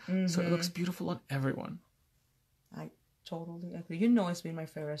color. So it looks beautiful on everyone. I totally agree. You know it's been my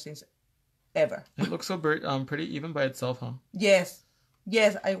favorite since ever. It looks so pretty even by itself, huh? Yes.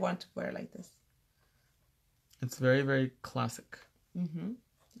 Yes, I want to wear it like this. It's very, very classic. I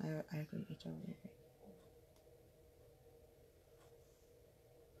agree. I totally agree.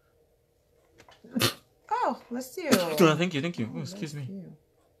 Oh, bless you. Thank you, thank you. Oh, excuse me. You.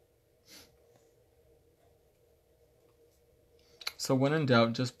 So when in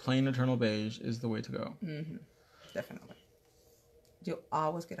doubt, just plain Eternal Beige is the way to go. Definitely. You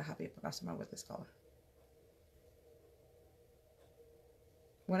always get a happy customer with this color.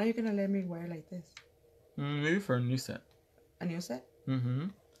 When are you going to let me wear like this? Maybe for a new set. A new set? Yeah.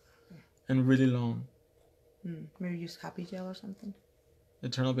 And really long. Maybe use Happy Gel or something.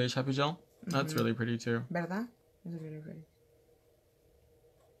 Eternal Beige Happy Gel? That's really pretty too. ¿Verdad? It's really pretty.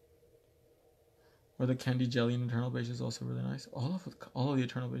 Or the Candy Jelly in Eternal Beige is also really nice. All of the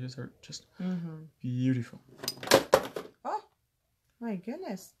Eternal Beiges are just beautiful. Oh, my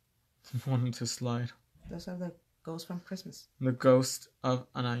goodness. Wanting to slide. Those are the ghosts from Christmas. The ghost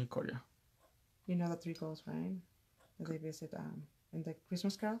of Enailcouture. You know the three ghosts, right? That they visit in the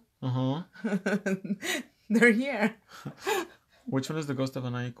Christmas Carol? They're here. Which one is the ghost of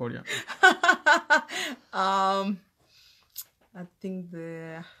Enailcouture? I think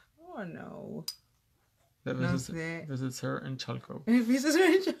oh no. That visits her in Chalco.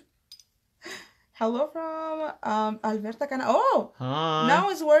 Hello from Alberta, Canada. Oh! Hi. Now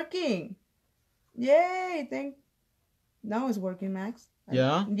it's working. Yay! Now it's working, Max.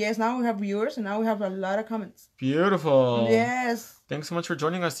 Yeah? Yes, now we have viewers and now we have a lot of comments. Beautiful. Yes. Thanks so much for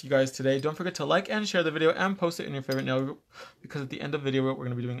joining us, you guys, today. Don't forget to like and share the video and post it in your favorite nail group because at the end of the video, we're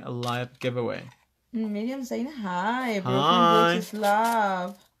going to be doing a live giveaway. Miriam saying hi. Hi. Brooklyn Boots is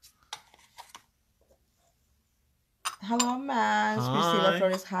love. Hello, Max. Hi. Priscilla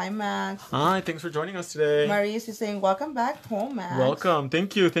Flores. Hi, Max. Hi, thanks for joining us today. Maurice is saying, welcome back home, Max. Welcome.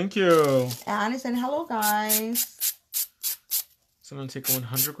 Thank you. Thank you. Annie saying, hello, guys. So I'm going to take a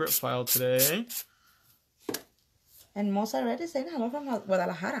 100 grit file today. And Mosa Red is saying hello from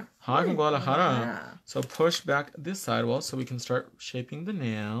Guadalajara. Hi from Guadalajara. So push back this sidewall so we can start shaping the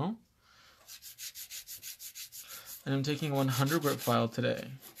nail. And I'm taking a 100 grit file today.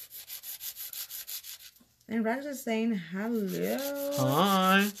 And Rax is saying hello.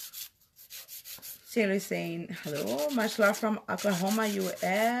 Hi. Sarah is saying hello. Much love from Oklahoma,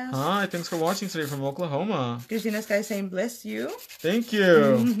 U.S. Hi, thanks for watching today from Oklahoma. Christina Sky saying bless you. Thank you.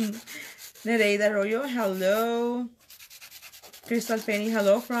 Nereida Arroyo, hello. Crystal Penny,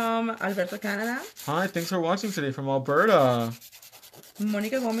 hello from Alberta, Canada. Hi, thanks for watching today from Alberta.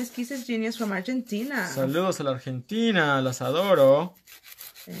 Mónica Gomez Kisses Genius from Argentina. Saludos a la Argentina, las adoro.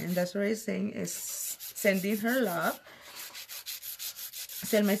 And that's what he's saying, is sending her love.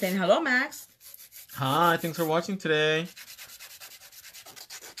 Selma is saying hello, Max. Hi, thanks for watching today.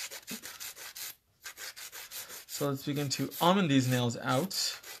 So let's begin to almond these nails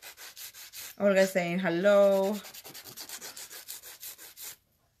out. Olga is saying hello.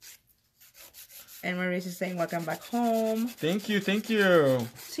 And Maurice is saying welcome back home. Thank you, thank you.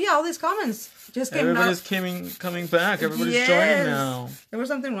 See all these comments just came out. Everybody's coming back. Everybody's joining now. There was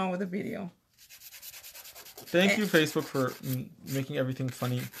something wrong with the video. Thank you, Facebook, for making everything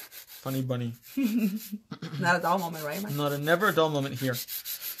funny. Funny bunny. Not a dull moment, right, man? Not a never a dull moment here.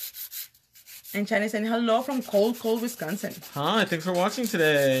 And China is saying hello from cold, Wisconsin. Hi, thanks for watching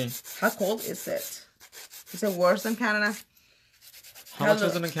today. How cold is it? Is it worse than Canada? How much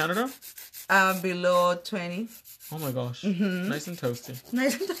is it in Canada? Below 20. Oh my gosh. Nice and toasty.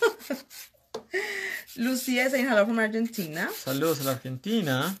 Nice and toasty. Lucia is saying hello from Argentina. Saludos a la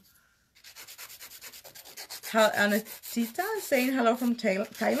Argentina. Anatita is saying hello from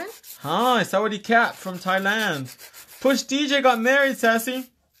Thailand. Hi, Sawadee Cat from Thailand. Push DJ got married, Sassy.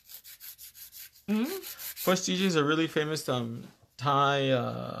 Push DJ is a really famous Thai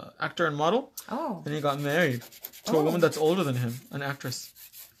actor and model. Oh. And he got married to a woman that's older than him, an actress.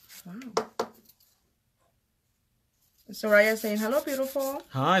 Wow. Soraya saying hello, beautiful.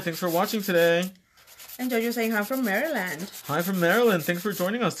 Hi, thanks for watching today. And Jojo saying hi from Maryland. Hi from Maryland. Thanks for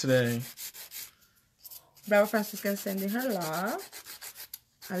joining us today. Bravo Francisca is sending her love.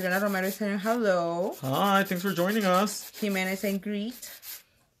 Adriana Romero is saying hello. Hi, thanks for joining us. Jimena is saying greet.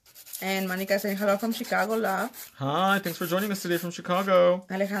 And Monica is saying hello from Chicago, love. Hi, thanks for joining us today from Chicago.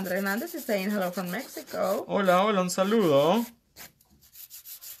 Alejandra Hernandez is saying hello from Mexico. Hola, hola, un saludo.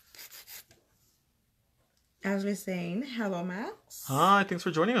 Ashley saying hello, Max. Hi, thanks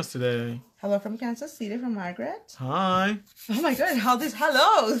for joining us today. Hello from Kansas City from Margaret. Hi. Oh my god, all these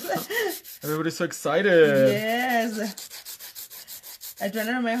hellos. Everybody's so excited. Yes.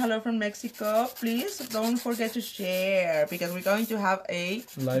 Adriana Romero, hello from Mexico. Please don't forget to share because we're going to have a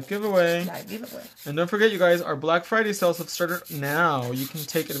live giveaway. And don't forget, you guys, our Black Friday sales have started now. You can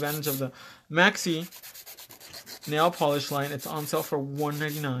take advantage of the Maxi nail polish line. It's on sale for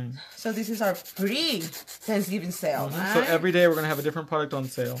 $1.99. So this is our pre-Thanksgiving sale, right? So every day we're going to have a different product on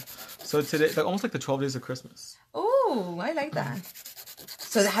sale. So today, almost like the 12 days of Christmas. Oh, I like that.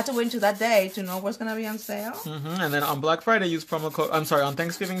 So they had to wait until that day to know what's going to be on sale. And then on Black Friday, use promo code, on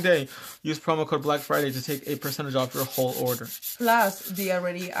Thanksgiving Day, use promo code Black Friday to take a percentage off your whole order. Plus the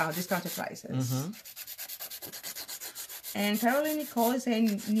already discounted prices. And Caroline Nicole is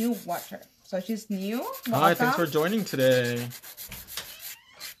saying new watcher. So she's new. Welcome. Hi, thanks for joining today.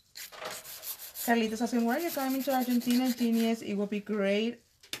 Carlita's asking, where are you coming to Argentina? Genius, it will be great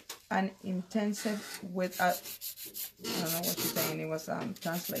and intensive with a... I don't know what she's saying. It was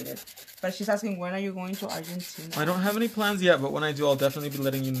translated. But she's asking, when are you going to Argentina? I don't have any plans yet, but when I do, I'll definitely be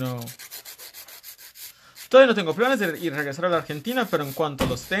letting you know. Todavía no tengo planes de ir a regresar a la Argentina, pero en cuanto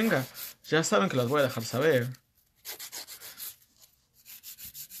los tenga, ya saben que las voy a dejar saber.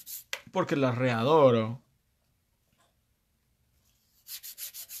 Porque las readoro.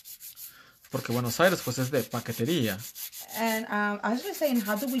 Porque Buenos Aires pues es de paquetería. And I was just saying,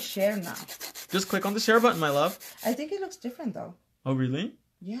 how do we share now? Just click on the share button, my love. I think it looks different though. Oh, really?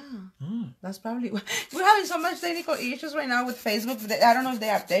 Yeah. That's probably... We're having so much technical issues right now with Facebook. I don't know if they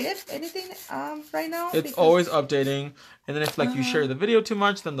updated anything right now. It's always updating. And then if like you share the video too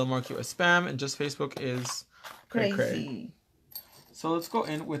much, then they'll mark you as spam. And just Facebook is crazy. So let's go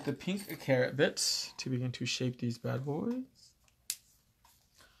in with the pink carrot bit to begin to shape these bad boys.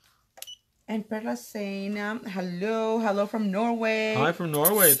 And Perla saying, hello from Norway. Hi from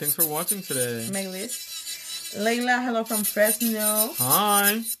Norway. Thanks for watching today. Melis. Layla, hello from Fresno.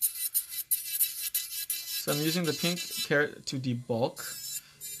 Hi. So I'm using the pink carrot to debulk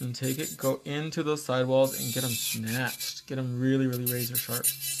and take it, go into those sidewalls and get them snatched. Get them really, really razor sharp.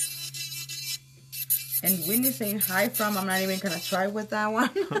 And Whitney saying hi from, I'm not even going to try with that one.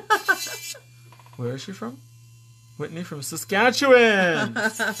 Where is she from? Whitney from Saskatchewan.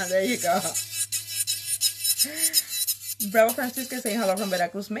 There you go. Bravo Francisca saying hello from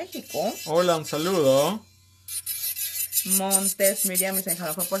Veracruz, Mexico. Hola, un saludo. Montes Miriam is saying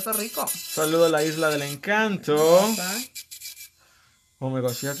hello from Puerto Rico. Saludo a la Isla del Encanto. Okay. Oh my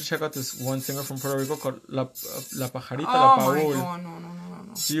gosh, you have to check out this one singer from Puerto Rico called La Pajarita Oh La my Paul. God,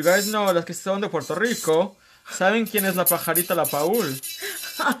 no. Do you guys know, las que son de Puerto Rico, ¿saben quién es La Pajarita La Paul?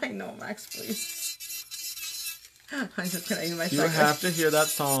 I know, Max, please. I'm just gonna eat my You have to hear that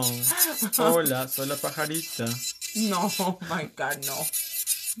song. Hola, soy La Pajarita. No, oh my God, no.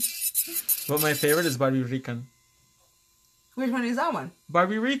 But my favorite is Barbie Rican. Which one is that one?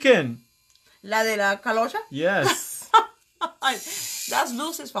 Barbie Rican. La de la calocha? Yes. That's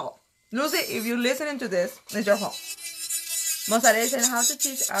Lucy's fault. Lucy, if you're listening to this, it's your fault. Mozzarella said how to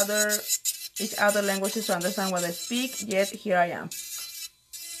teach each other languages to understand what I speak, yet here I am.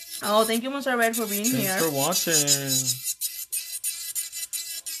 Oh, thank you, Mozzarella, for being here. Thanks for watching.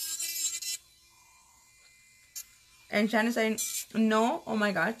 And Shannon saying, no, oh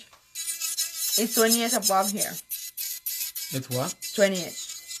my gosh. It's 20 inches above here. It's what? 20 inch.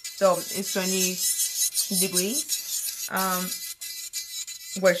 So it's 20 degrees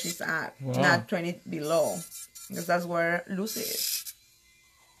where she's at. Wow. Not 20 below. Because that's where Lucy is.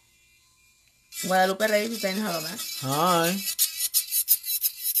 Guadalupe Reyes is saying hello, man. Hi.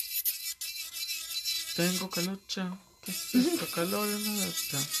 Tengo calocha. Que siento calor en la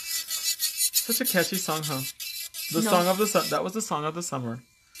gata. Such a catchy song, huh? Song of the that was the song of the summer.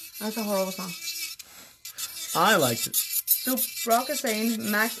 That's a horrible song. I liked it. So Brock is saying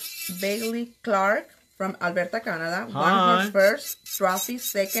Max Bailey Clark from Alberta, Canada. Hi. Won her first trophy,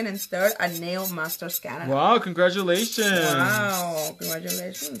 second and third at Nail Masters Canada. Wow, congratulations. Wow,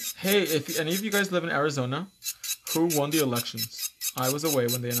 congratulations. Hey, if any of you guys live in Arizona, who won the elections? I was away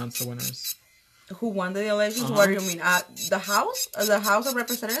when they announced the winners. Who won the elections? What do you mean? The House of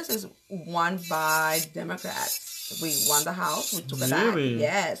Representatives is won by Democrats. We won the House. We took it back. Really?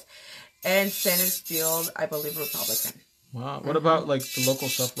 Yes. And Senate still, I believe, Republican. Wow. What about like the local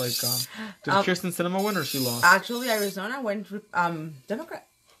stuff? Like, did Kirsten Sinema win or she lost? Actually, Arizona went Democrat.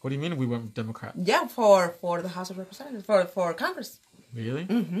 What do you mean we went Democrat? Yeah, for the House of Representatives, for Congress. Really?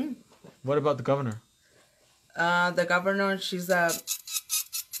 Mm-hmm. What about the governor? The governor, she's a...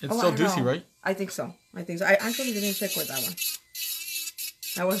 It's still Ducey, right? I think so. I actually didn't check with that one.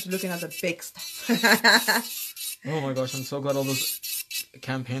 I was looking at the big stuff. Oh my gosh, I'm so glad all those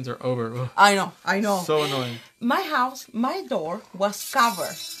campaigns are over. Ugh. I know. So annoying. My house, my door was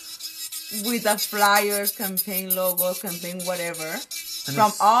covered with the flyers, campaign logos, campaign whatever, and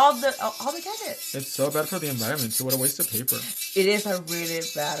from all the candidates. It's so bad for the environment too. What a waste of paper. It is a really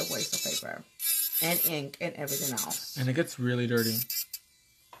bad waste of paper and ink and everything else. And it gets really dirty.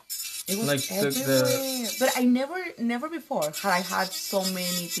 It was like everywhere. But I never before had so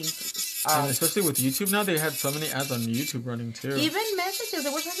many things. And especially with YouTube now, they had so many ads on YouTube running too. Even messages. They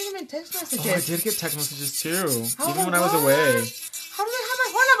were sending even text messages. Oh, I did get text messages too. Oh, even when I was away. How do they have my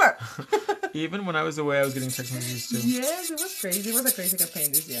phone number? Even when I was away, I was getting text messages too. Yes, it was crazy. It was a crazy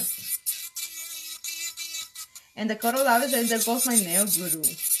campaign this year. And the Coro Lava says, there goes my nail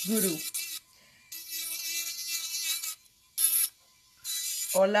guru.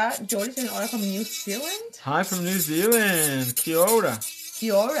 Hola, Jory saying hola from New Zealand. Hi from New Zealand. Kia ora.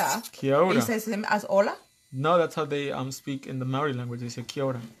 Kia ora. Kia ora. It says the same as hola? No, that's how they speak in the Maori language. They say kia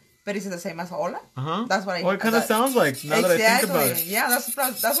ora. But is it the same as hola? Uh-huh. That's what I... Oh, it kind of sounds like, now that I think about it. Yeah, that's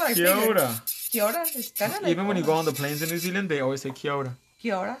what I Kia figured. ora. Kia ora is kind of like Even when you go on the planes in New Zealand, they always say kia ora.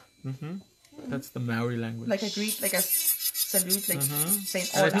 Kia ora. Mm-hmm. That's the Maori language. Like a greet, like a salute, like saying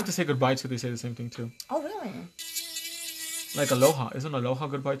And hola. I think to say goodbye too, they say the same thing too. Oh, really? Like aloha. Isn't aloha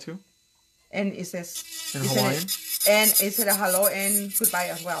goodbye too? And it says... In Hawaiian? And is it a hello and goodbye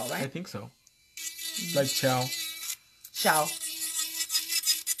as well, right? I think so. Like ciao. Ciao.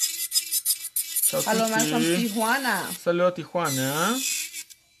 Ciao, Hello, man from Kiki. Tijuana. Saludos, Tijuana.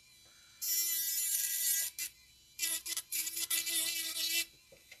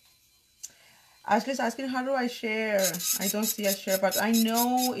 Ashley's asking, how do I share? I don't see a share, but I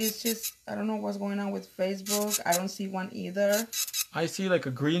know it's just, I don't know what's going on with Facebook. I don't see one either. I see like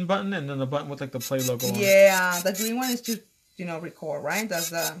a green button and then a button with like the play logo on it. Yeah, the green one is to, record, right?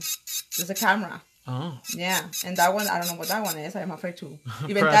 There's a camera. Oh. Yeah, and that one, I don't know what that one is. I'm afraid to.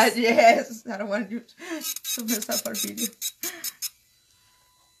 Even Press. that, yes. I don't want you to mess up our video.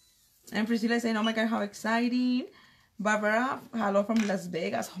 And Priscilla is saying, oh my God, how exciting. Barbara, hello from Las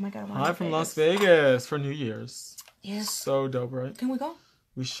Vegas. Oh my God. Hi from Las Vegas for New Year's. Yes. So dope, right? Can we go?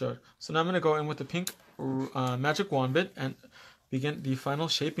 We should. So now I'm going to go in with the pink magic wand bit and begin the final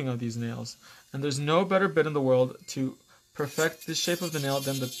shaping of these nails. And there's no better bit in the world to perfect the shape of the nail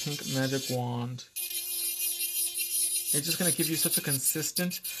than the pink magic wand. It's just going to give you such a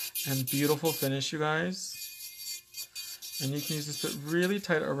consistent and beautiful finish, you guys. And you can use this bit really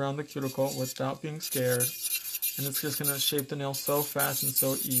tight around the cuticle without being scared. And it's just going to shape the nail so fast and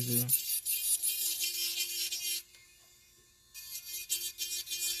so easy.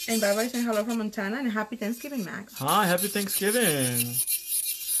 And bye-bye saying hello from Montana and happy Thanksgiving, Max. Hi, happy Thanksgiving.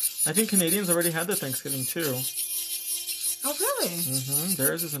 I think Canadians already had their Thanksgiving too. Oh, really?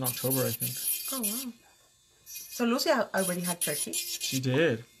 Theirs is in October, I think. Oh, wow. So Lucy already had turkey. She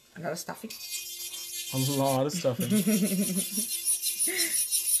did. A lot of stuffing. A lot of stuffing.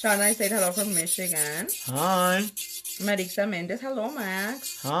 Shauna said hello from Michigan. Hi. Marisa Mendez, hello,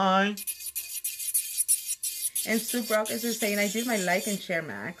 Max. Hi. And Sue Brock is just saying, I did my like and share,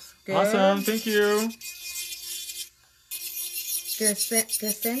 Max. Good. Awesome. Thank you.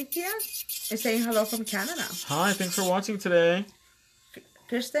 Crescentia is saying hello from Canada. Hi. Thanks for watching today.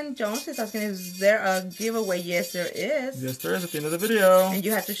 Kristen Jones is asking, is there a giveaway? Yes, there is. Yes, there is at the end of the video. And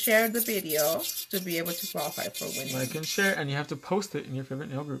you have to share the video to be able to qualify for winning. Like and share, and you have to post it in your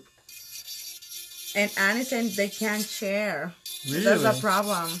favorite nail group. And Anne is saying they can't share. Really? That's a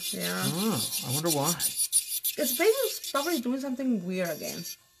problem. Yeah. Oh, I wonder why. Because baby's probably doing something weird again.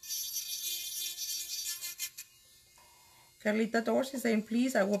 Carlita Dorsey is saying,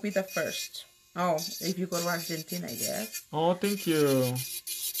 please, I will be the first. Oh, if you go to Argentina, I guess. Oh, thank you.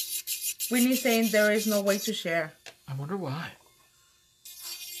 Whitney saying there is no way to share. I wonder why.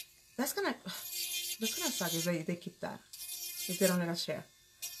 That's gonna suck if they keep that. If they don't let us share.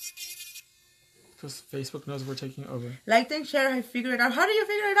 Because Facebook knows we're taking over. Like and share, I figured it out. How do you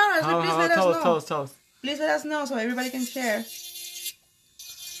figure it out? Please let us know. Tell us. Please let us know so everybody can share.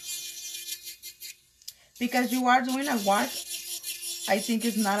 Because you are doing a watch, I think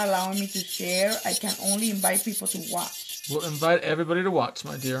it's not allowing me to share. I can only invite people to watch. We'll invite everybody to watch,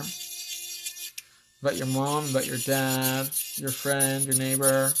 my dear. Invite your mom, invite your dad, your friend, your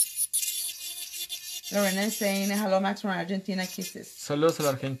neighbor. Lorena is saying, hello, Max from Argentina, kisses. Saludos a la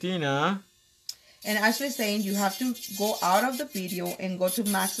Argentina. And Ashley is saying you have to go out of the video and go to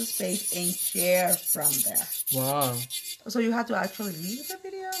Max's page and share from there. Wow. So you have to actually leave the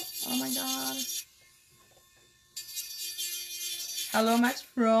video? Oh my God. Hello, Max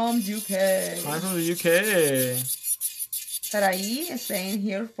from UK. Hi from the UK. Saraí is saying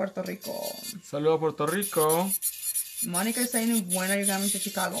here, Puerto Rico. Saludos Puerto Rico. Monica is saying, when are you coming to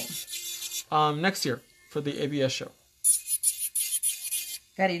Chicago? Next year for the ABS show.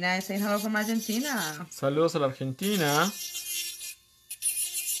 Karina is saying hello from Argentina. Saludos a la Argentina.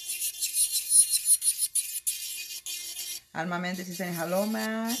 Alma Mendes is saying hello,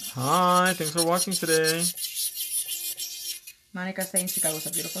 Max. Hi, thanks for watching today. Monica is saying Chicago is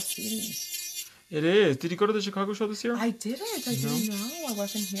a beautiful city. It is. Did you go to the Chicago show this year? I didn't. I didn't know. I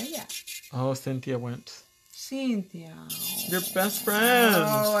wasn't here yet. Oh, Cynthia went. Cynthia. Your best friend.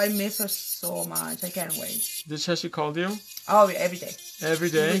 Oh, I miss her so much. I can't wait. Has she called you? Oh, every day. Every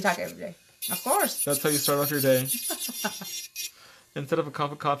day? We talk every day. Of course. That's how you start off your day. Instead of a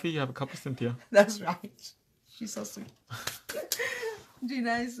cup of coffee, you have a cup of Cynthia. That's right. She's so sweet.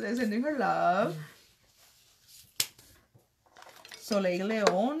 Gina is sending her love. Soleil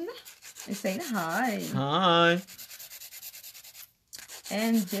Leon is saying hi. Hi.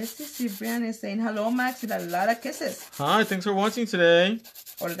 And Jessie Cibrian is saying hello, Max, and a lot of kisses. Hi, thanks for watching today.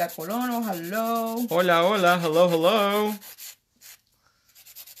 Olga Colono, hello. Hola, hola, hello, hello.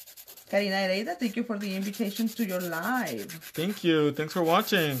 Karina Hereda, thank you for the invitation to your live. Thank you. Thanks for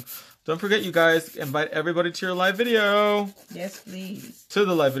watching. Don't forget, you guys, invite everybody to your live video. Yes, please. To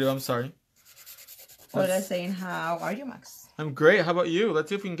the live video, I'm sorry. Olga is saying, how are you, Max? I'm great. How about you? Let's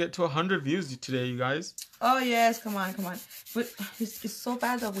see if we can get to 100 views today, you guys. Oh, yes. Come on, come on. But it's so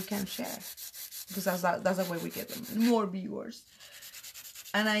bad that we can't share. Because that's the way we get them. More viewers.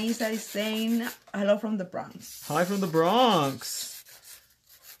 Anaisa is saying, hello from the Bronx. Hi from the Bronx.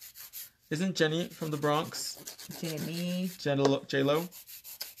 Isn't Jenny from the Bronx? Jenny. J-Lo?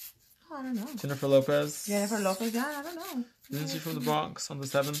 Oh, I don't know. Jennifer Lopez? Jennifer Lopez, yeah, I don't know. Isn't she from the Bronx on the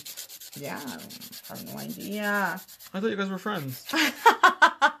 7th? Yeah, I have no idea. I thought you guys were friends.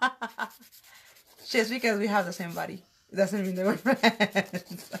 Just because we have the same body. It doesn't mean they were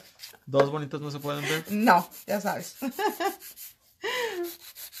friends. Dos bonitas no se pueden ver. No, ya sabes.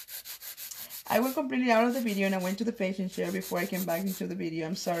 I went completely out of the video and I went to the page and share before I came back into the video.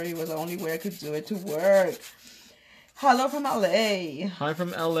 I'm sorry, it was the only way I could do it to work. Hello from LA. Hi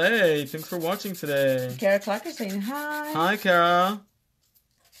from LA. Thanks for watching today. Kara Clark is saying hi. Hi, Kara.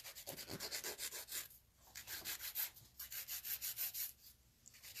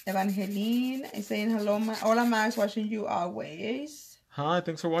 Evangeline is saying hello. Hola, Max, watching you always. Hi,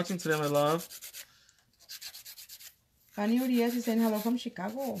 thanks for watching today, my love. Fanny Urias is saying hello from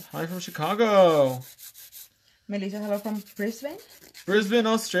Chicago. Hi from Chicago. Melissa, hello from Brisbane. Brisbane,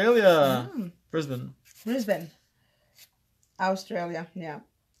 Australia. Brisbane, Australia. Yeah.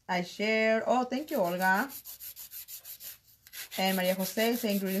 I shared. Oh, thank you, Olga. And Maria Jose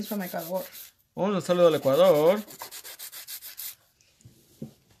saying greetings from Ecuador. Oh, un saludo al Ecuador.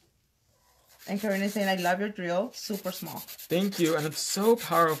 And Karen is saying, I love your drill. Super small. Thank you. And it's so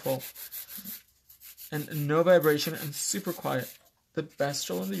powerful. And no vibration and super quiet. The best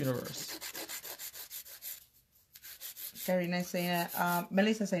drill in the universe. Karina is saying,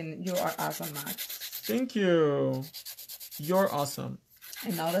 Melissa saying, you are awesome, Max. Thank you. You're awesome.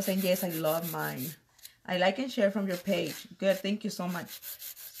 And Laura saying, yes, I love mine. I like and share from your page. Good. Thank you so much.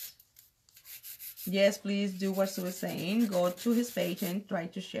 Yes, please do what Sue is saying. Go to his page and try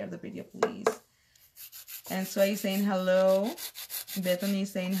to share the video, please. And Sway is saying hello. Bethany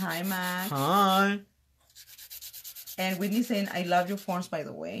is saying hi, Max. Hi. And Whitney saying, I love your forms, by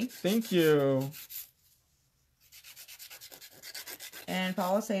the way. Thank you. And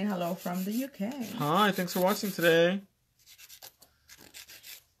Paula saying hello from the UK. Hi, thanks for watching today.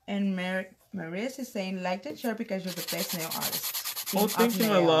 And Maris is saying, like and share because you're the best nail artist. Oh, thank you,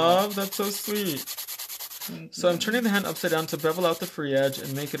 my love. That's so sweet. So I'm turning the hand upside down to bevel out the free edge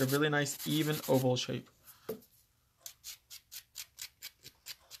and make it a really nice, even oval shape.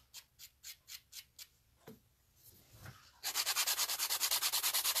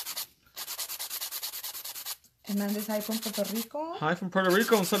 Hernandez, hi from Puerto Rico. Hi from Puerto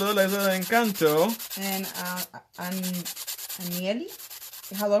Rico. Un saludo a la isla de Encanto. And Anieli,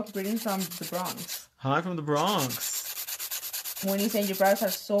 hello, greetings from the Bronx. Hi from the Bronx. Winnie saying your brows are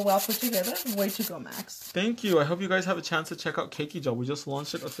so well put together. Way to go, Max. Thank you. I hope you guys have a chance to check out Cakey Gel. We just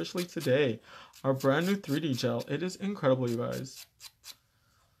launched it officially today. Our brand new 3D gel. It is incredible, you guys.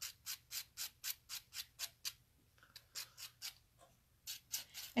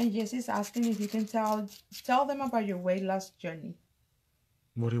 And Jesse's asking if you can tell them about your weight loss journey.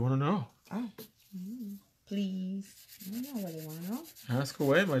 What do you want to know? Oh, please. I don't know what they want to know. Ask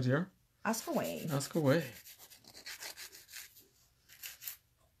away, my dear. Ask away. Ask away.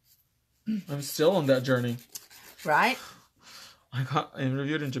 I'm still on that journey. Right? I got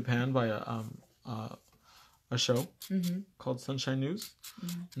interviewed in Japan by a show called Sunshine News.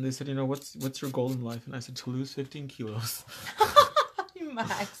 And they said, you know, what's your goal in life? And I said, to lose 15 kilos.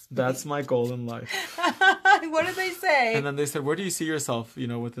 Max. That's my goal in life. What did they say? And then they said, where do you see yourself, you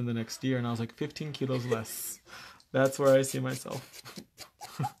know, within the next year? And I was like, 15 kilos less. That's where I see myself.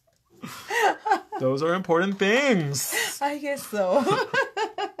 Those are important things. I guess so.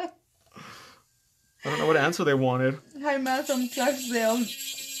 I don't know what answer they wanted. Hi, Matt from Clarksdale,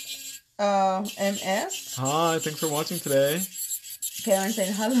 MS. Hi, thanks for watching today. Karen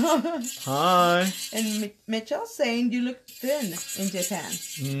saying hello. Hi. And Mitchell saying you look thin in Japan.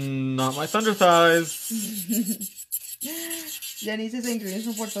 Not my thunder thighs. Janice is saying greetings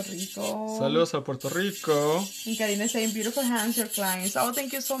from Puerto Rico. Saludos a Puerto Rico. And Karina saying beautiful hands, your clients. Oh,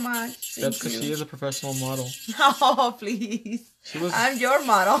 thank you so much. That's because she is a professional model. Oh, please. I'm your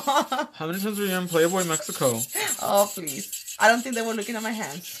model. How many times were you in Playboy, Mexico? Oh, please. I don't think they were looking at my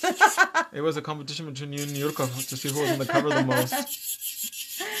hands. It was a competition between you and Yurko to see who was on the cover the most.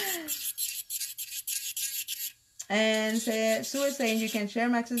 And Sue is saying you can share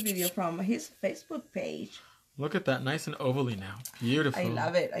Max's video from his Facebook page. Look at that, nice and ovally now. Beautiful. I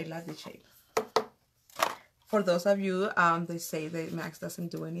love it. I love the shape. For those of you, they say that Max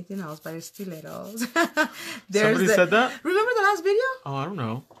doesn't do anything else but stilettos. Somebody said that? Remember the last video? Oh, I don't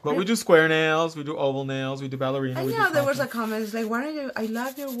know. But we do square nails, we do oval nails, we do ballerina. I know there was a comment. It's like, why don't you, I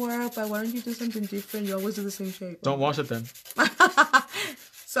love your work, but why don't you do something different? You always do the same shape. Don't wash it then.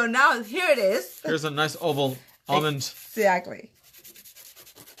 So now, here it is. Here's a nice oval almond. Exactly.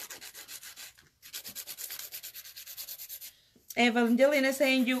 Evangelina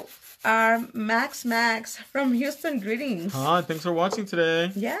saying you are Max from Houston. Greetings. Hi, thanks for watching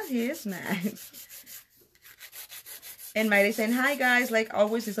today. Yeah, he is Max. And Mighty saying, hi guys, like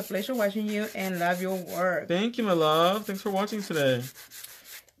always, it's a pleasure watching you and love your work. Thank you, my love. Thanks for watching today.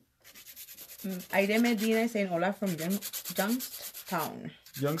 Aide Medina saying hola from Youngstown.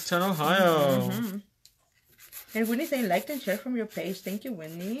 Youngstown, Ohio. And Winnie saying like and share from your page. Thank you,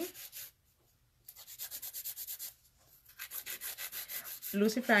 Winnie.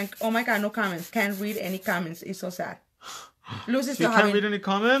 Lucy Frank, oh my god, no comments. Can't read any comments. It's so sad. Lucy's still can't read any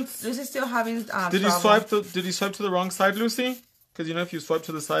comments? Lucy's still having Did you swipe to the wrong side, Lucy? Because you know if you swipe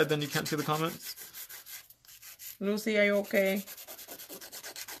to the side then you can't see the comments. Lucy, are you okay?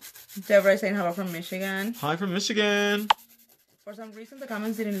 Deborah is saying hello from Michigan. Hi from Michigan. For some reason the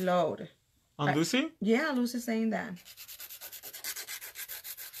comments didn't load. On Lucy? Yeah, Lucy's saying that.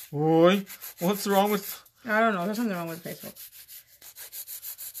 Boy, what's wrong with I don't know. There's something wrong with Facebook.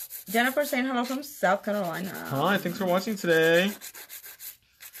 Jennifer saying hello from South Carolina. Hi, thanks for watching today.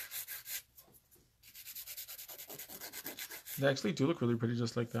 They actually do look really pretty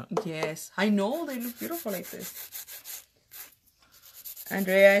just like that. Yes, I know. They look beautiful like this.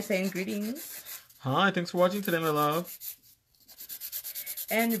 Andrea is saying greetings. Hi, thanks for watching today, my love.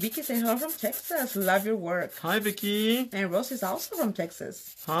 And Vicky saying hello from Texas. Love your work. Hi, Vicky. And Rose is also from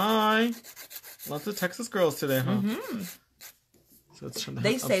Texas. Hi. Lots of Texas girls today, huh? Mm-hmm. So let's turn the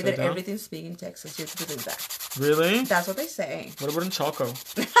They hat say that upside down. everything's big in Texas. You have to believe that. Really? That's what they say. What about in Chalco?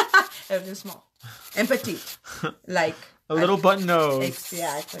 Everything's small and petite. Like A little button nose.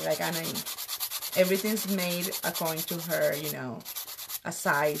 Exactly. Like Anna. Everything's made according to her, a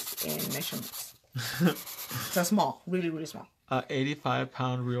size and measurements. So small. Really, really small.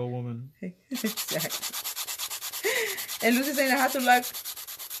 85-pound real woman. Exactly. And Lucy saying I had to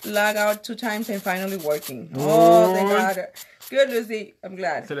log out 2 times and finally working. Oh, thank God. Good, Lucy. I'm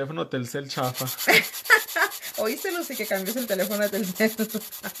glad. Teléfono Telcel chafa. ¿Oíste, Lucy, que cambies el teléfono de Telcel?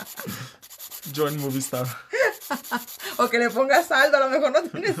 Join Movistar. O que le pongas saldo, a lo mejor no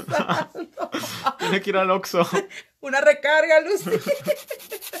tienes saldo. Tiene que ir al Oxxo. Una recarga, Lucy.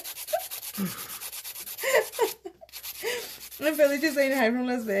 And Felicia saying hi from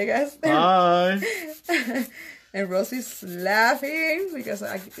Las Vegas. Hi. And Rosie's laughing because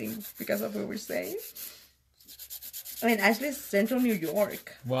I think because of what we're saying. And Ashley's Central New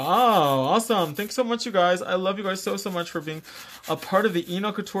York. Wow, awesome. Thanks so much, you guys. I love you guys so much for being a part of the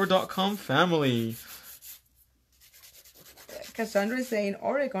Enailcouture.com family. Cassandra is saying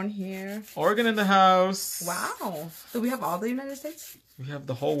Oregon here. Oregon in the house. Wow. Do we have all the United States? We have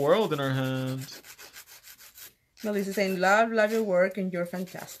the whole world in our hand. Melissa saying, love your work, and you're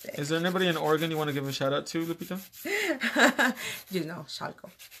fantastic. Is there anybody in Oregon you want to give a shout out to, Lupita?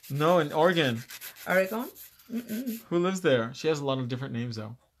 Shalco. No, in Oregon. Oregon? Mm-mm. Who lives there? She has a lot of different names,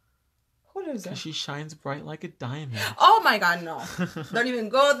 though. Who lives there? She shines bright like a diamond. Oh my God, no. Don't even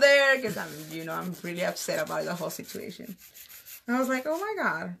go there, because I'm really upset about the whole situation. I was like, oh my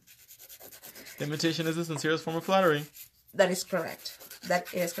God. Imitation is the sincerest form of flattery. That is correct.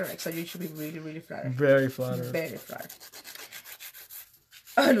 That is correct. So you should be really, really flattered. Very flattered. Very flattered.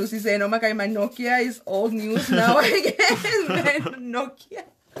 Lucy saying, oh my God, my Nokia is old news now, I guess. Nokia.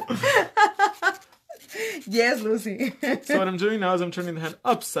 Yes, Lucy. So what I'm doing now is I'm turning the hand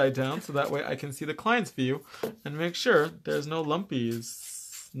upside down so that way I can see the client's view and make sure there's no lumpies.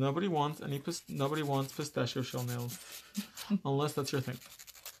 Nobody wants pistachio shell nails. Unless that's your thing.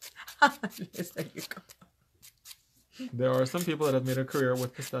 Yes, there you go. There are some people that have made a career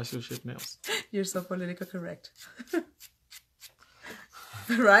with pistachio-shaped nails. You're so politically correct.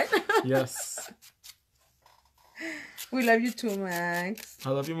 Right? Yes. We love you too, Max. I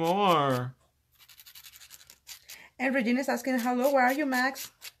love you more. And Regina's asking, hello, where are you,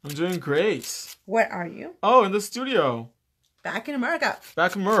 Max? I'm doing great. Where are you? Oh, in the studio. Back in America.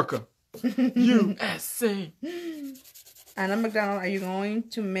 Back in America. USA. Anna McDonald, are you going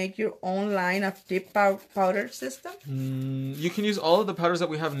to make your own line of dip powder system? You can use all of the powders that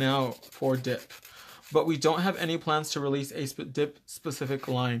we have now for dip. But we don't have any plans to release a dip-specific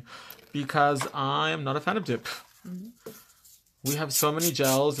line because I am not a fan of dip. Mm-hmm. We have so many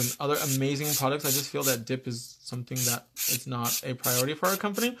gels and other amazing products. I just feel that dip is something that is not a priority for our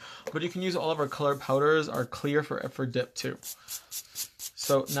company. But you can use all of our color powders, our clear for dip too.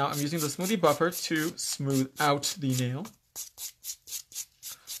 So now I'm using the smoothie buffer to smooth out the nail.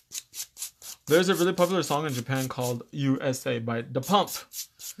 There's a really popular song in Japan called USA by The Pump.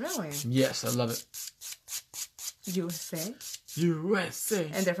 Really? Yes, I love it. USA? USA.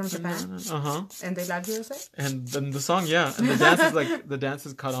 And they're from Japan? Uh-huh. And they love USA? And then the song, yeah. And the dance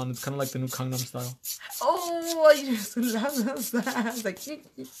is cut on. It's kind of like the new Gangnam Style. Oh, I used to love those. It's like...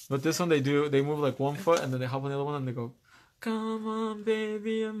 But this one they move like one foot and then they hop on the other one and they go, come on,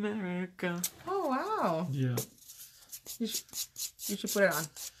 baby, America. Oh, wow. Yeah. You should put it on.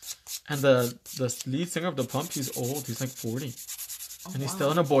 And the lead singer of The Pump, he's old. He's like 40. Oh, and he's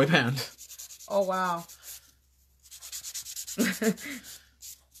still in a boy band. Oh, wow.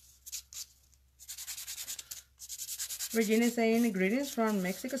 Regina is saying greetings from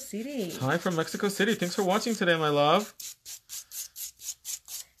Mexico City. Hi from Mexico City. Thanks for watching today, my love.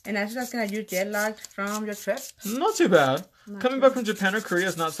 And Ashley's asking, are you jet lagged from your trip? Not too bad. Coming back from Japan or Korea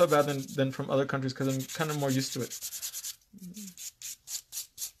is not so bad than from other countries because I'm kind of more used to it.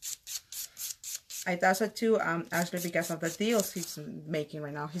 I thought so too, actually, because of the deals he's making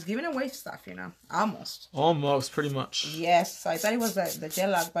right now. He's giving away stuff, almost. Almost, pretty much. Yes, so I thought it was the jet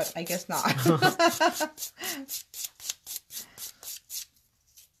lag, but I guess not.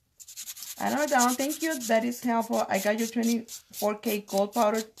 I know, Don. Thank you. That is helpful. I got your 24K gold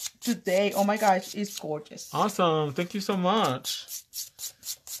powder today. Oh my gosh, it's gorgeous. Awesome. Thank you so much.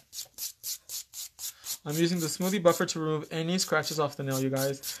 I'm using the smoothie buffer to remove any scratches off the nail, you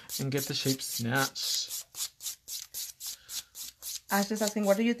guys, and get the shape snatched. Ashley's asking,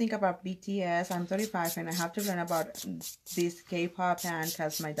 what do you think about BTS? I'm 35 and I have to learn about this K-pop band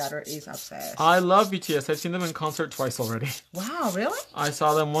because my daughter is obsessed. I love BTS. I've seen them in concert twice already. Wow, really? I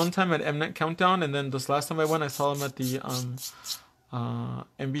saw them one time at Mnet Countdown, and then this last time I went, I saw them at the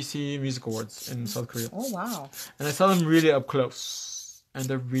MBC Music Awards in South Korea. Oh, wow. And I saw them really up close, and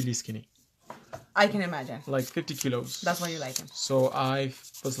they're really skinny. I can imagine. Like 50 kilos. That's why you like them. So I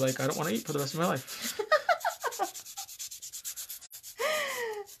was like, I don't want to eat for the rest of my life.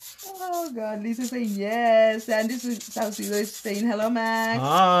 Oh God, Lisa's saying yes. Sandy Saucedo is saying hello, Max.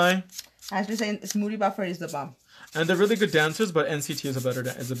 Hi. Ashley saying Smoothie Buffer is the bomb. And they're really good dancers, but NCT is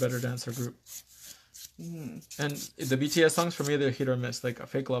a better dancer group. And the BTS songs for me, they're hit or miss. Like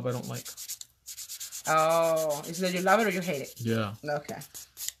Fake Love, I don't like. Oh, is it you love it or you hate it? Yeah. Okay.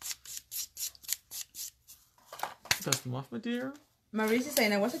 Dust them off, my dear. Maurice is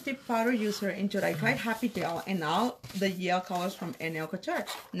saying I was a dip powder user until I tried Happy Gel and all the yellow colors from Enailcouture.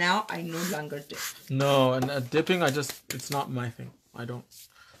 Now I no longer dip. No, and dipping, it's not my thing. I don't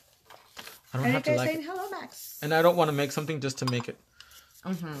have to like saying it. hello, Max. And I don't want to make something just to make it.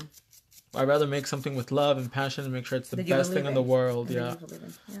 I'd rather make something with love and passion and make sure it's the best thing in the world, yeah,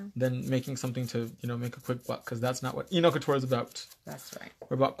 than making something to, make a quick buck, because that's not what Enailcouture is about. That's right.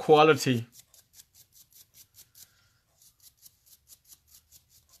 We're about quality.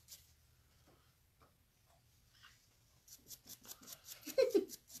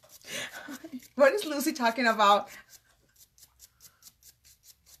 What is Lucy talking about?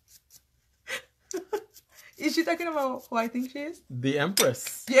 Is she talking about who I think she is? The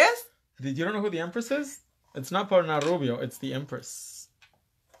Empress. Yes? You don't know who the Empress is? It's not Paulina Rubio, it's the Empress.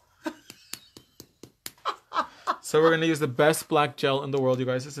 So we're going to use the best black gel in the world, you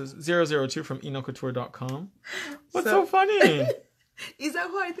guys. This is 002 from Enailcouture.com. What's so funny? Is that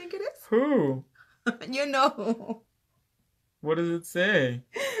who I think it is? Who? You know. What does it say?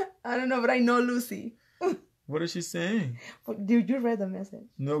 I don't know, but I know Lucy. What is she saying? Dude, you read the message.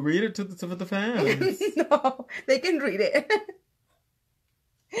 No, read it to the fans. No, they can read it.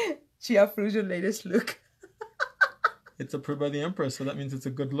 She approves your latest look. It's approved by the Empress, so that means it's a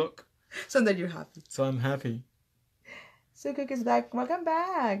good look. So that you're happy. So I'm happy. So Cook is back. Welcome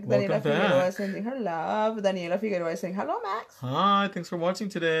back. Welcome Daniela back. Figueroa is sending her love. Daniela Figueroa is saying, hello, Max. Hi, thanks for watching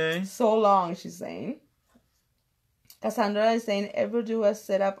today. So long, she's saying. Cassandra is saying, ever do a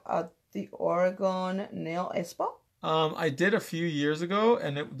setup at the Oregon Nail Expo? I did a few years ago,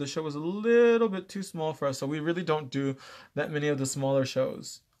 and the show was a little bit too small for us, so we really don't do that many of the smaller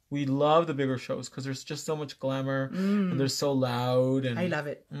shows. We love the bigger shows because there's just so much glamour and they're so loud. And I love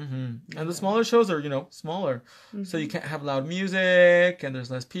it. And the smaller shows are, smaller. So you can't have loud music and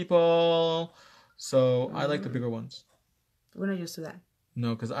there's less people. So I like the bigger ones. We're not used to that.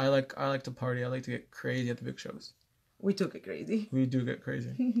 No, because I like to party. I like to get crazy at the big shows. We took it crazy. We do get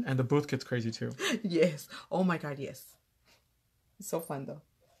crazy. And the booth gets crazy too. Yes. Oh my God, yes. It's so fun though.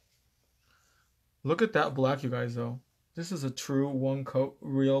 Look at that black, you guys, though. This is a true one coat,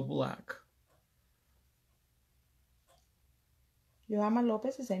 real black. Johanna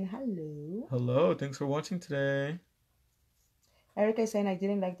Lopez is saying hello. Hello, thanks for watching today. Erica is saying I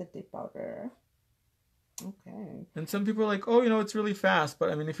didn't like the dip powder. Okay. And some people are like, oh, it's really fast.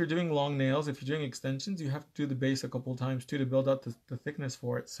 But I mean, if you're doing long nails, if you're doing extensions, you have to do the base a couple times too to build out the thickness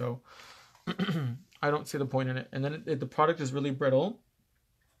for it. So I don't see the point in it. And then the product is really brittle.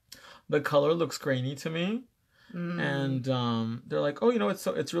 The color looks grainy to me. And they're like, oh,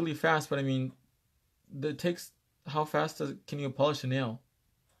 it's really fast. But I mean, it takes, how fast can you polish a nail?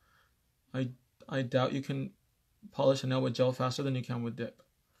 I doubt you can polish a nail with gel faster than you can with dip.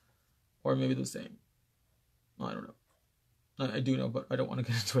 Or maybe the same. I don't know. I do know, but I don't want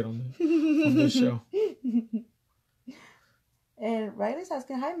to get into it on this show. And Riley's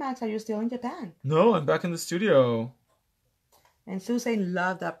asking, hi Max, are you still in Japan? No, I'm back in the studio. And Sue saying,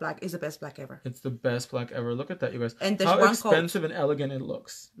 love that black. It's the best black ever. It's the best black ever. Look at that, you guys. And there's how one expensive and elegant it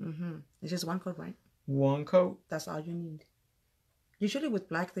looks. It's just one coat, right? One coat. That's all you need. Usually with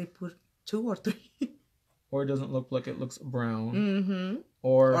black, they put 2 or 3. Or it doesn't look like it looks brown.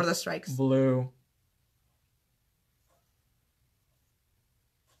 Or the strikes. Blue.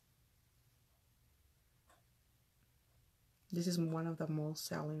 This is one of the most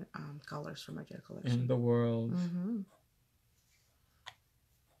selling colors from my gel collection. In the world.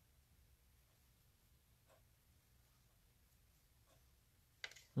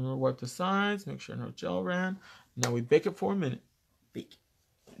 And we'll wipe the sides, make sure no gel ran. Now we bake it for a minute. Bake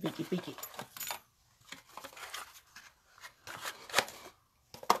it.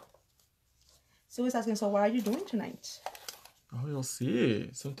 Sue is asking, so what are you doing tonight? Oh, you'll see.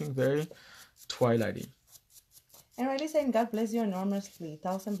 Something very twilighty. And Riley saying, God bless you enormously.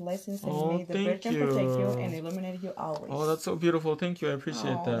 1,000 blessings, and may the thank Virgin you. protect you and illuminate you always. Oh, that's so beautiful. Thank you. I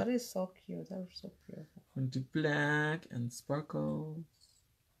appreciate that. That is so cute. That was so beautiful. And do black and sparkles.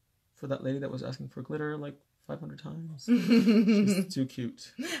 For that lady that was asking for glitter like 500 times. She's too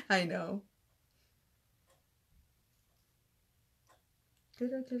cute. I know.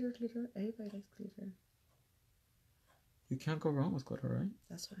 Glitter. Everybody likes glitter. You can't go wrong with glitter, right?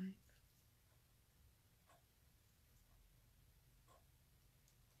 That's right.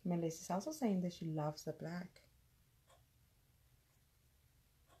 Melissa's also saying that she loves the black.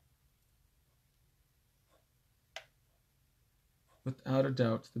 Without a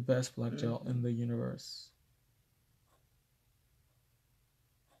doubt, the best black gel in the universe.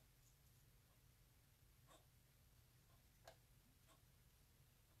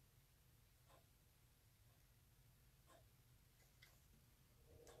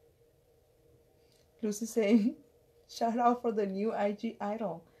 Lucy saying, shout out for the new IG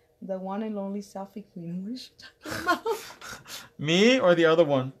idol, the one and only selfie queen. What is she talking about? Me or the other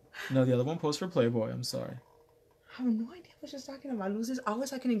one? No, the other one posts for Playboy. I'm sorry. I have no idea what she's talking about. Lucy's always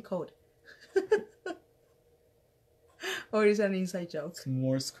talking in code. Or is that an inside joke? It's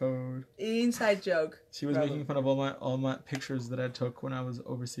Morse code. Inside joke. She was making fun of all my pictures that I took when I was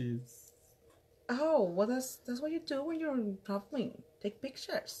overseas. Oh, well, that's what you do when you're traveling. Take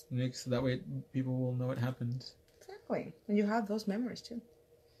pictures. So that way people will know it happened. Exactly. And you have those memories too.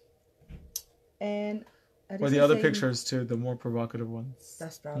 And or the other pictures too, the more provocative ones.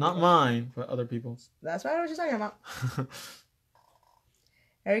 That's probably not mine, but other people's. That's what I was just talking about.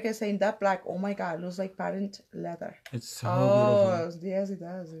 Erica's saying that black, oh my god, looks like patent leather. It's so beautiful. Yes, it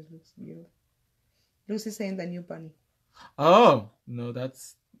does. It looks beautiful. Lucy's saying the new bunny. Oh no,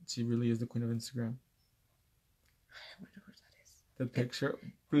 she really is the queen of Instagram. I wonder what that is. The picture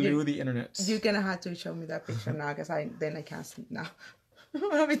blew the internet. You're gonna have to show me that picture now, because I can't sleep now.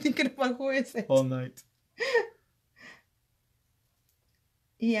 I'll be thinking about who is it all night.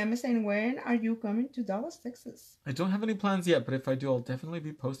 EM is saying, when are you coming to Dallas, Texas? I don't have any plans yet, but if I do, I'll definitely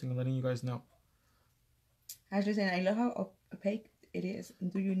be posting and letting you guys know. Ashley saying, I love how opaque it is.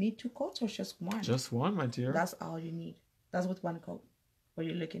 Do you need 2 coats or just one? Just one, my dear. That's all you need. That's what 1 coat. What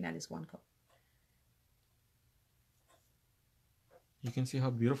you're looking at is 1 coat. You can see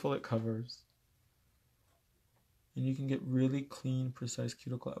how beautiful it covers. And you can get really clean, precise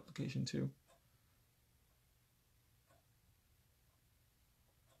cuticle application too.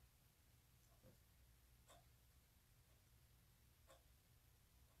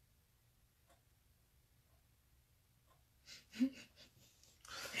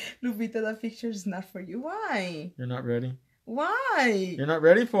 Lupita, that picture is not for you. Why? You're not ready? Why? You're not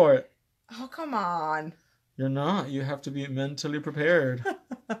ready for it. Oh, come on. You're not. You have to be mentally prepared.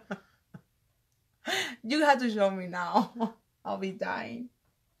 You have to show me now. I'll be dying.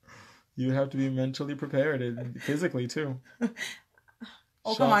 You have to be mentally prepared and physically too.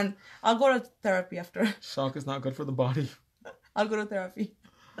 Oh, come on. I'll go to therapy after. Shock is not good for the body. I'll go to therapy.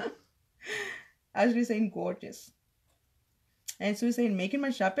 Ashley's saying gorgeous. And Sue's saying making my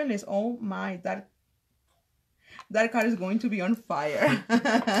shopping list. Oh my, that card is going to be on fire.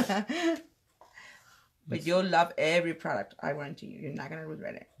 But you'll love every product I warranty you. You're not going to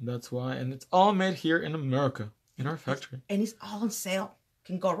regret it. That's why. And it's all made here in America, in our factory. And it's all on sale.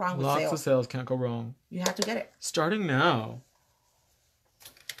 Can go wrong with sales. Lots of sales. Can't go wrong. You have to get it. Starting now.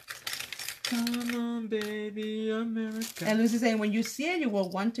 Come on, baby, America. And Lucy's saying when you see it, you will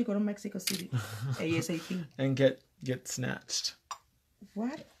want to go to Mexico City. ASAP. And get snatched.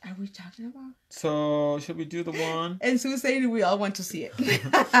 What are we talking about? So, should we do the one? And Sue's saying we all want to see it.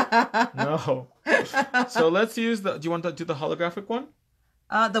 No. So, let's use do you want to do the holographic one?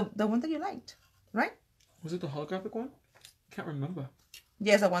 The one that you liked, right? Was it the holographic one? I can't remember.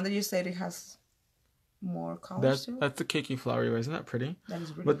 Yes, the one that you said it has more colors too. That's the cakey flowery way. Isn't that pretty? That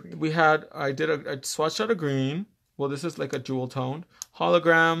is really pretty. But I swatched out a green. Well, this is like a jewel toned.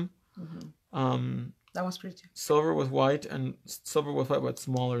 Hologram. Mm-hmm. That one's pretty too. Silver with white and silver with white, but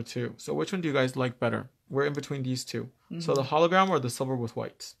smaller too. So which one do you guys like better? We're in between these two. Mm-hmm. So the hologram or the silver with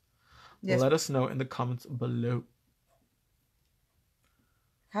white? Yes. Let us know in the comments below.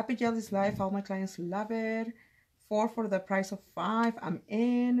 Happy Jelly's life. All my clients love it. 4 for the price of 5. I'm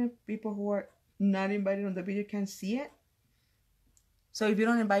in. People who are not invited on the video can't see it. So if you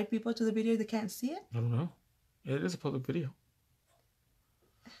don't invite people to the video, they can't see it? I don't know. It is a public video.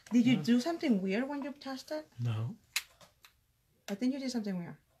 Did you do something weird when you touched it? No. I think you did something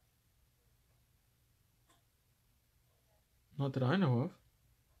weird. Not that I know of.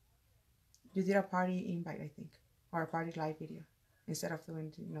 You did a party invite, I think, or a party live video instead of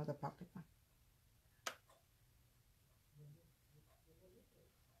doing, the public one.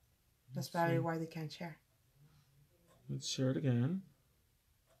 That's probably why they can't share. Let's share it again.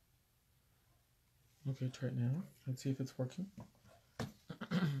 Okay, try it now. Let's see if it's working.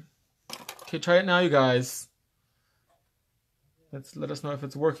 Okay, try it now, you guys. Let us know if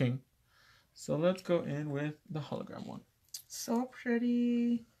it's working. So let's go in with the hologram one. So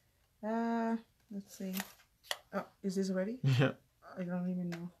pretty. Let's see. Oh, is this ready? Yeah. I don't even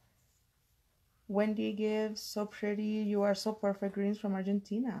know. Wendy gives, so pretty. You are so perfect. Greetings from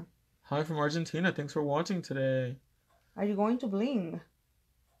Argentina. Hi from Argentina. Thanks for watching today. Are you going to bling?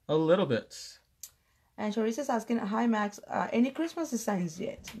 A little bit. And Charissa's asking, hi Max, any Christmas designs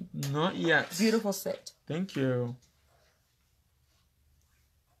yet? Not yet. Beautiful set. Thank you.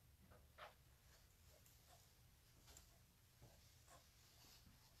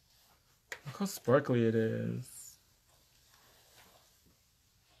 Look how sparkly it is.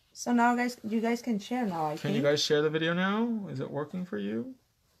 So now, guys, you guys can share now. I think. Can you guys share the video now? Is it working for you?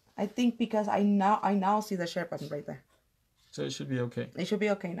 I think because I now see the share button right there. So it should be okay. It should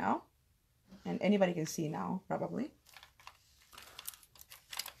be okay now. And anybody can see now, probably.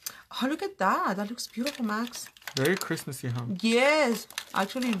 Oh, look at that. That looks beautiful, Max. Very Christmassy, huh? Yes.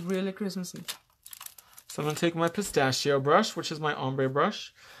 Actually, really Christmassy. So I'm going to take my pistachio brush, which is my ombre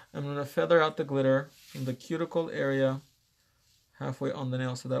brush. I'm going to feather out the glitter from the cuticle area halfway on the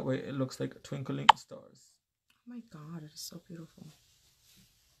nail, so that way it looks like twinkling stars. Oh my God, it is so beautiful.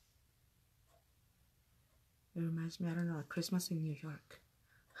 It reminds me, I don't know, of Christmas in New York.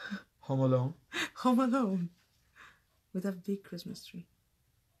 Home Alone. Home Alone. With a big Christmas tree.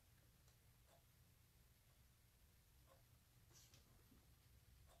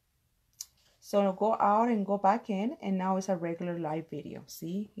 So go out and go back in, and now it's a regular live video.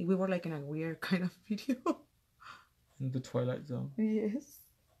 See? We were like in a weird kind of video. In the Twilight Zone. Yes.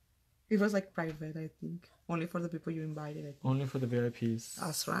 It was like private, I think. Only for the people you invited, I think. Only for the VIPs.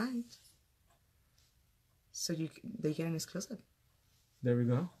 That's right. So they get an exclusive. There we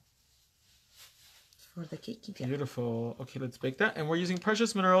go. For the Cakey. Beautiful. Okay, let's bake that. And we're using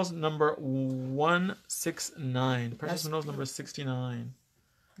Precious Minerals number 169. Precious Minerals number 69.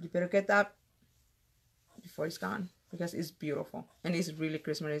 You better get that before it's gone, because it's beautiful. And it's really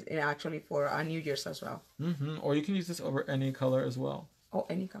Christmas, and actually for New Year's as well. Or you can use this over any color as well. Oh,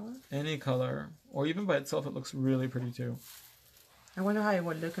 any color? Any color. Or even by itself, it looks really pretty too. I wonder how it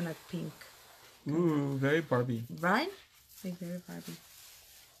would look in a pink. Ooh, very Barbie. Right? Like very Barbie.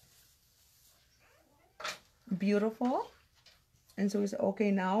 Beautiful. And so it's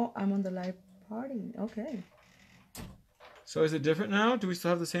okay now. I'm on the live party. Okay. So is it different now? Do we still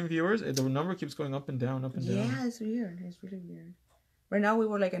have the same viewers? The number keeps going up and down, up and down. Yeah, it's weird. It's really weird. Right now we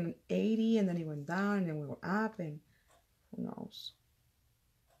were like an 80, and then it went down, and then we were up, and who knows?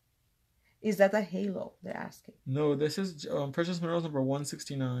 Is that a halo? They're asking. No, this is Precious Minerals number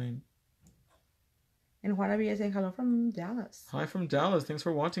 169. And Juana Villa saying hello from Dallas. Hi from Dallas. Thanks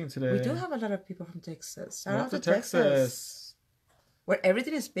for watching today. We do have a lot of people from Texas. Shout out to Texas. Texas. Where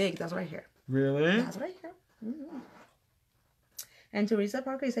everything is big. That's right here. Really? That's right here. Mm-hmm. And Teresa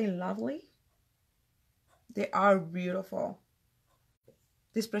Parker is saying lovely. They are beautiful.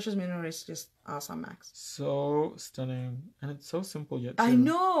 This Precious Mineral is just awesome, Max. So stunning. And it's so simple yet too. I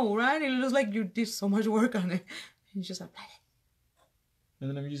know, right? It looks like you did so much work on it. You just applied it. And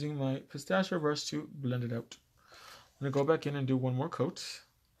then I'm using my pistachio brush to blend it out. I'm going to go back in and do one more coat.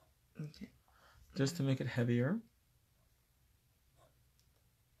 Okay. Just to make it heavier.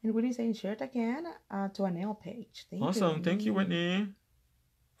 And Whitney's saying share it again to a nail page. Thank you. Awesome. Thank you, Whitney.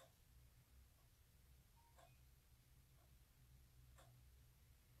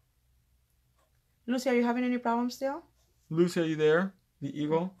 Lucy, are you having any problems still? Lucy, are you there? The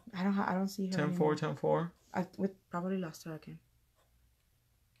eagle? I don't see her 10-4, 10-4. We probably lost her again.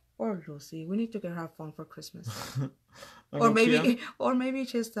 Poor Lucy. We need to get her a phone for Christmas. or maybe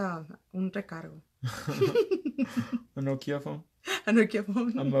just un recargo. A Nokia phone? A Nokia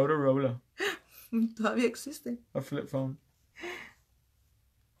phone. A Motorola. Todavía existe. A flip phone.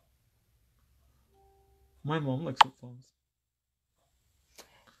 My mom likes flip phones.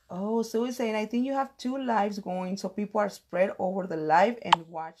 Oh, so it's saying, I think you have 2 lives going, so people are spread over the live and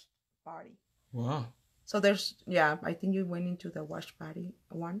watch party. Wow. So I think you went into the watch party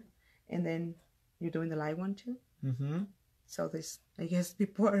one, and then you're doing the live one too. Mm-hmm. So I guess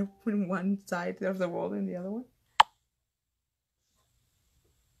people are on one side of the world and the other one.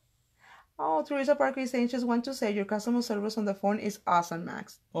 Oh, Teresa Parker is saying, just want to say your customer service on the phone is awesome,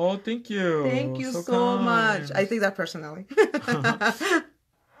 Max. Oh, thank you. Thank you so much. kind. I take that personally.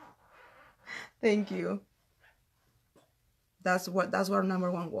 Thank you. That's our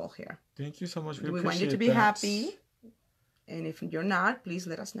number one goal here. Thank you so much. We want you to be happy. And if you're not, please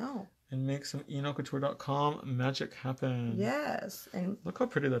let us know. And make some Enailcouture.com magic happen. Yes. And look how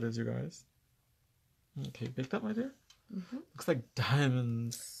pretty that is, you guys. Okay, bake that, my dear. Mm-hmm. Looks like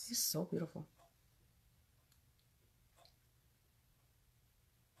diamonds. It's so beautiful.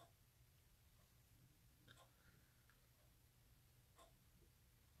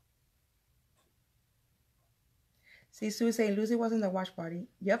 See, Sue saying Lucy was in the watch party.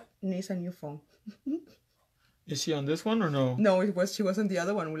 Yep, needs a new phone. Is she on this one or no? No, she was on the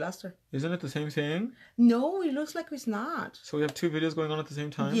other one. We lost her. Isn't it the same thing? No, it looks like it's not. So we have two videos going on at the same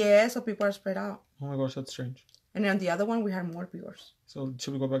time? Yeah, so people are spread out. Oh my gosh, that's strange. And then on the other one, we had more viewers. So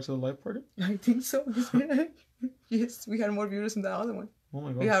should we go back to the live party? I think so. Yes, we had more viewers in the other one. Oh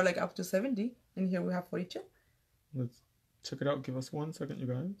my gosh. We have like up to 70, and here we have 42. Let's check it out. Give us 1 second, you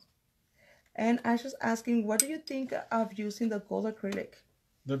guys. And I was just asking, what do you think of using the gold acrylic?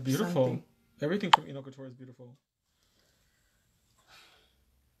 They're beautiful. Something. Everything from Enailcouture is beautiful.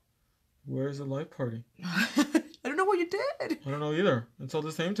 Where's the live party? I don't know what you did. I don't know either. It's all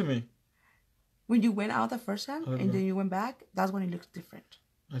the same to me. When you went out the first time and then you went back, that's when it looks different.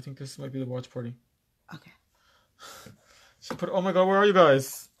 I think this might be the watch party. Okay. She put. Oh my god, where are you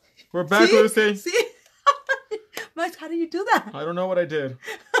guys? We're back, See? Lucy. See? Max, how did you do that? I don't know what I did.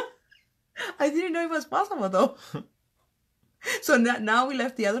 I didn't know it was possible though. So now we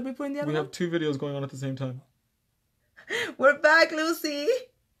left the other people in the other We one? have two videos going on at the same time. We're back, Lucy.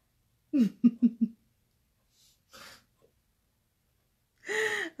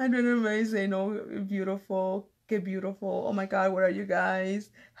 I don't know why saying, oh, beautiful. Que beautiful. Oh my God, where are you guys?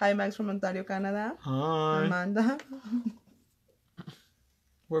 Hi, Max from Ontario, Canada. Hi. Amanda.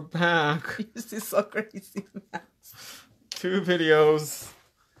 We're back. This is so crazy, Max. Two videos.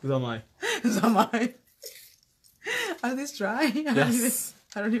 Zamai. Zamai. Are these dry? Yes.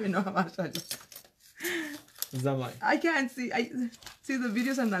 I don't even know how much I just... Zamai. I can't see. I see the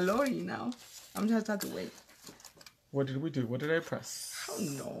videos are not loading now. I'm just have to wait. What did we do? What did I press? Oh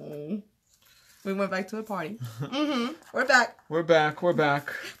no. We went back to the party. We're back. We're back. We're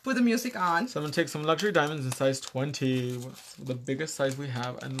back. Put the music on. So I'm going to take some luxury diamonds in size 20. The biggest size we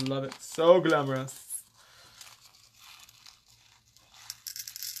have. I love it. So glamorous.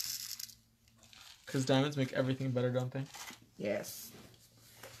 Because diamonds make everything better, don't they? Yes.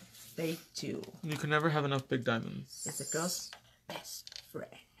 They do. You can never have enough big diamonds. It's a girl's best friend.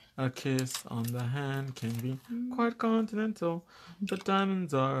 A kiss on the hand can be quite continental. The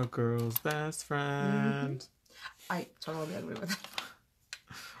diamonds are a girl's best friend. I totally agree with that.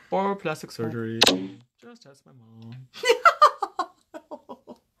 Or plastic surgery. Just ask my mom.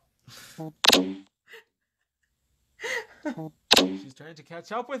 She's trying to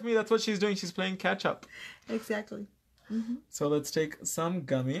catch up with me. That's what she's doing. She's playing catch up. Exactly. So let's take some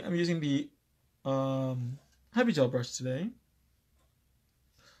gummy. I'm using the heavy gel brush today.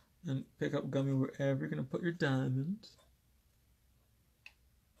 And pick up gummy wherever you're going to put your diamond.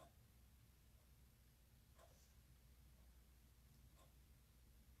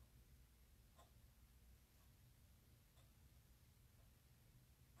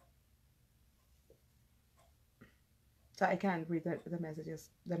 So I can't read the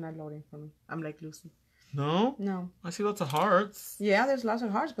messages. They're not loading for me. I'm like Lucy. No? No. I see lots of hearts. Yeah, there's lots of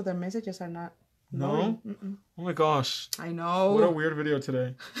hearts, but the messages are not loading. No? Oh my gosh. I know. What a weird video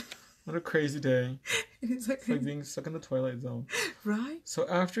today. What a crazy day. It's It's like being stuck in the Twilight Zone. right? So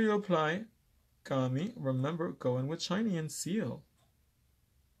after you apply gummy, remember, go in with shiny and seal.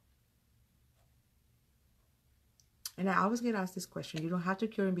 And I always get asked this question. You don't have to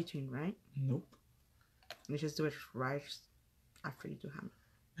cure in between, right? Nope. You just do it right after you do hammer.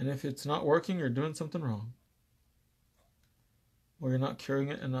 And if it's not working, you're doing something wrong. Or you're not curing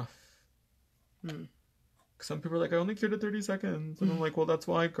it enough. Some people are like, I only cured it 30 seconds. And I'm like, well, that's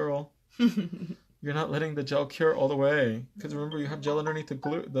why, girl. You're not letting the gel cure all the way. Because remember, you have gel underneath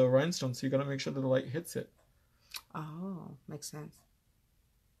the rhinestone, so you got to make sure that the light hits it. Oh, makes sense.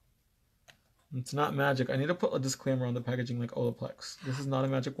 It's not magic. I need to put a disclaimer on the packaging like Olaplex. This is not a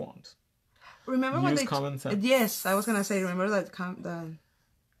magic wand. Remember when Use common sense. Yes, I was gonna say. Remember that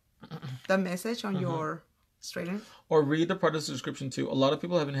the message on your straightener. Or read the product description too. A lot of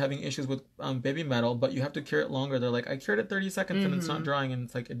people have been having issues with baby metal, but you have to cure it longer. They're like, I cured it 30 seconds and it's not drying, and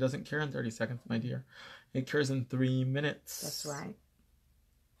it's like, it doesn't cure in 30 seconds, my dear. It cures in 3 minutes. That's right.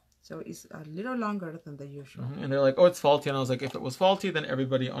 So it's a little longer than the usual. And they're like, oh, it's faulty. And I was like, if it was faulty, then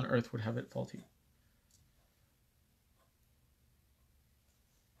everybody on Earth would have it faulty.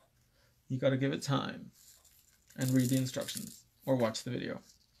 You got to give it time and read the instructions or watch the video.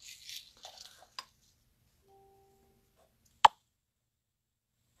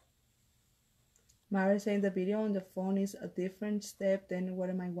 Mara saying the video on the phone is a different step than what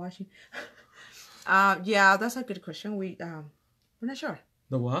am I watching? Yeah, that's a good question. We're not sure.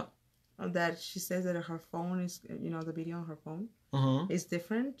 The what? That she says that her phone is, the video on her phone is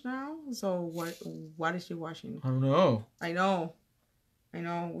different now. So what is she watching? I don't know. I know. We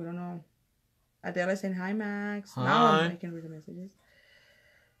don't know. Adela saying hi, Max. Hi. Now I can read the messages.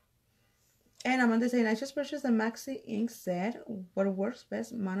 And Amanda saying, I just purchased a Maxi ink set. What works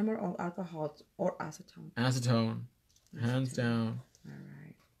best, monomer or alcohol or acetone? Acetone. Hands down. All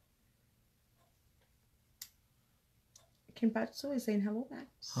right. Kim Patsu is saying hello, Max.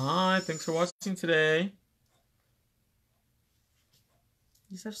 Hi, thanks for watching today.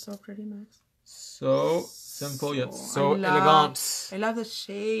 These are so pretty, Max. So simple yet so elegant. I love the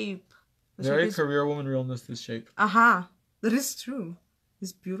shape. The Very shape is... career woman realness, this shape. That is true.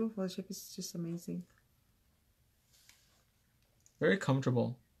 It's beautiful. The shape is just amazing. Very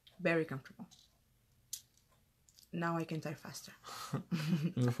comfortable. Very comfortable. Now I can type faster.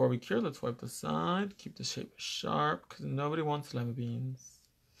 And before we cure, let's wipe the side. Keep the shape sharp because nobody wants lima beans.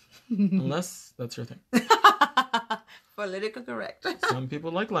 Unless that's your thing. Political correct. Some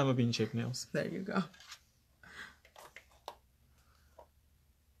people like lima bean shaped nails. There you go.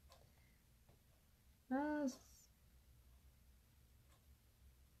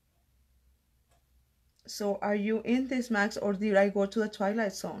 So are you in this, Max, or did I go to the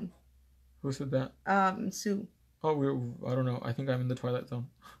Twilight Zone? Who said that? Sue. Oh, I don't know. I think I'm in the Twilight Zone.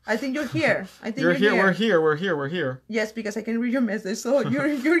 I think you're here. I think you're here. We're here. Yes, because I can read your message. So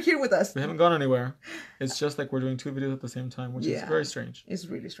you're here with us. We haven't gone anywhere. It's just like we're doing two videos at the same time, which is very strange. It's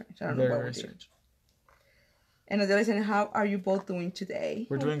really strange. I don't know why very strange. And Adele saying, how are you both doing today?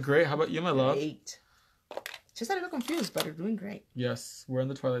 We're doing great. How about you, my love? Great. Just a little confused, but we're doing great. Yes, we're in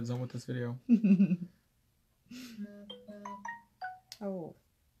the Twilight Zone with this video. Oh.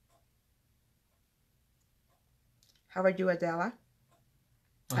 How are you, Adela?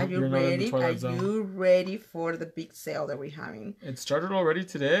 Are you ready? Are you ready for the big sale that we're having? It started already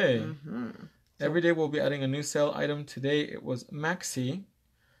today. Every day we'll be adding a new sale item. Today it was Maxi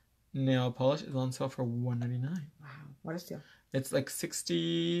nail polish. Is on sale for $1.99. Wow, what a steal! It's like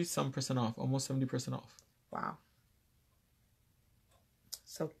 60% off, almost 70% off. Wow.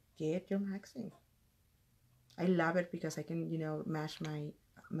 So get your Maxi. I love it because I can, match my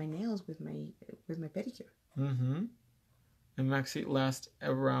nails with my pedicure. And Maxi lasts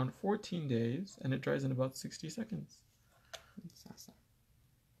around 14 days, and it dries in about 60 seconds. That's awesome.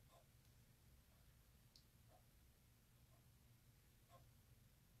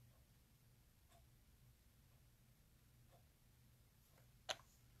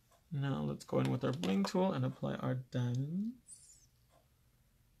 Now let's go in with our bling tool and apply our diamonds.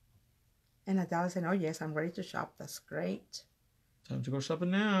 And Adele said, oh yes, I'm ready to shop. That's great. Time to go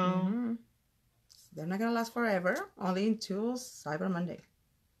shopping now. They're not going to last forever. Only until Cyber Monday.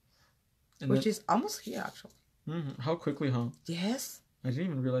 Which is almost here, actually. How quickly, huh? Yes. I didn't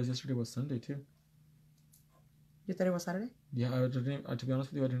even realize yesterday was Sunday, too. You thought it was Saturday? Yeah, to be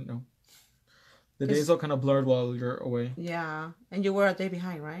honest with you, I didn't know. The days all kind of blurred while you're away. Yeah. And you were a day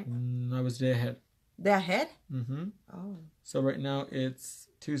behind, right? I was a day ahead. Day ahead? Oh. So right now it's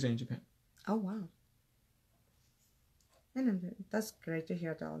Tuesday in Japan. Oh, wow. And that's great to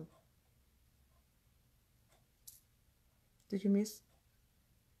hear, Dawn. Did you miss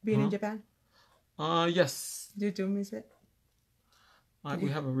being in Japan? Yes. You do miss it? We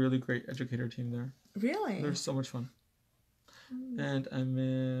have a really great educator team there. Really? They're so much fun. And I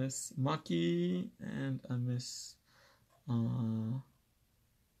miss Maki, and I miss...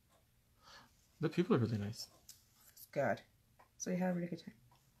 the people are really nice. That's good. So you had a really good time.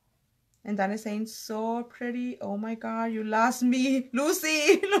 And Dan is saying, so pretty. Oh my God, you lost me.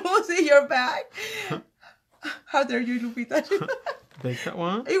 Lucy, Lucy, you're back. How dare you, Lupita? Bake that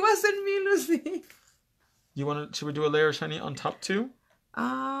one? It wasn't me, Lucy. Should we do a layer of shiny on top too?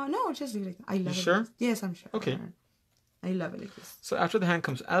 No, just leave it. I love it. You sure? Yes, I'm sure. Okay. I love it like this. So after the hand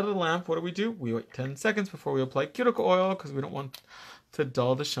comes out of the lamp, what do? We wait 10 seconds before we apply cuticle oil because we don't want to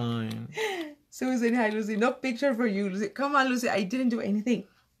dull the shine. Susan, hi, Lucy. No picture for you, Lucy. Come on, Lucy. I didn't do anything.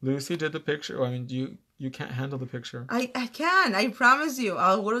 Lucy did the picture. I mean, you can't handle the picture. I can. I promise you.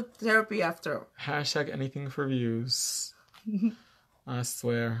 I'll go to therapy after. Hashtag anything for views. I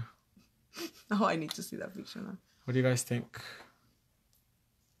swear. Oh, I need to see that picture now. What do you guys think?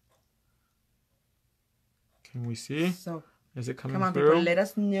 Can we see? So Is it coming come on, through? people, let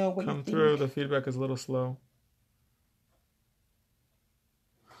us know what you Come think. through. The feedback is a little slow.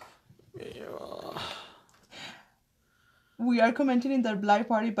 We are commenting in the live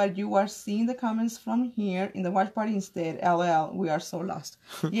party, but you are seeing the comments from here in the watch party instead. LL, we are so lost.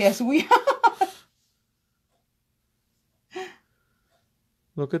 Yes, we are.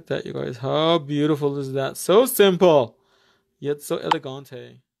 Look at that, you guys. How beautiful is that? So simple, yet so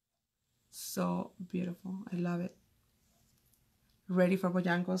elegante. So beautiful. I love it. Ready for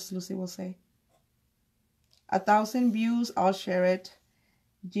Boyancos, Lucy will say. 1,000 views, I'll share it.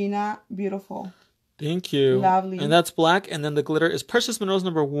 Gina, beautiful. Thank you. Lovely. And that's black. And then the glitter is Precious Minerals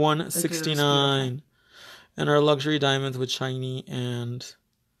number 169. And our luxury diamonds with shiny and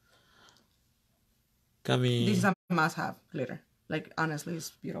gummy. This is a must-have glitter. Like, honestly,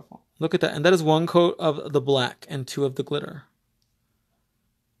 it's beautiful. Look at that. And that is 1 coat of the black and 2 of the glitter.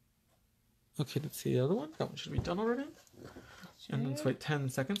 Okay, let's see the other one. That one should be done already. Sure. And let's wait 10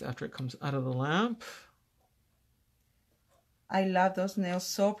 seconds after it comes out of the lamp. I love those nails.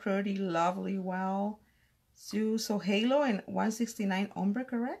 So pretty, lovely. Wow. So Halo and 169 ombre,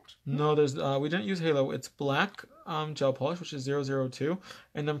 correct? No, there's we didn't use Halo. It's black gel polish, which is 002.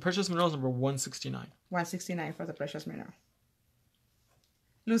 And then Precious Minerals number 169. 169 for the Precious Mineral.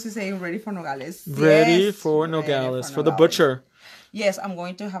 Lucy saying ready for Nogales. Ready Yes, for ready Nogales, for the butcher. Yes, I'm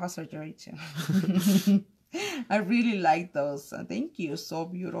going to have a surgery too. I really like those. Thank you. So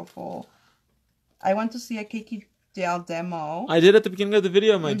beautiful. I want to see a Cakey gel demo. I did at the beginning of the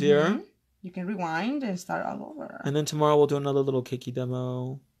video, my dear. You can rewind and start all over. And then tomorrow we'll do another little Cakey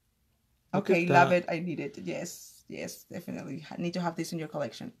demo. Okay, love it. I need it. Yes, yes, definitely. I need to have this in your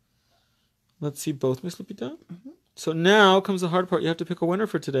collection. Let's see both, Miss Lupita. So now comes the hard part. You have to pick a winner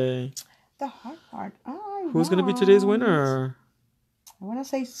for today. The hard part. Who's going to be today's winner? I want to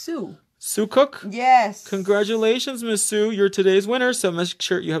say Sue. Sue Cook? Yes. Congratulations, Miss Sue. You're today's winner. So make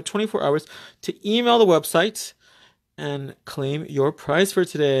sure you have 24 hours to email the website and claim your prize for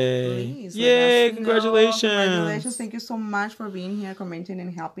today. Please, yay! Congratulations. Congratulations. Thank you so much for being here, commenting,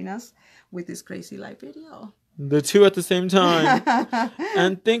 and helping us with this crazy live video. The two at the same time.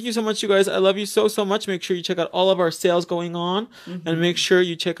 And thank you so much, you guys. I love you so, so much. Make sure you check out all of our sales going on. And make sure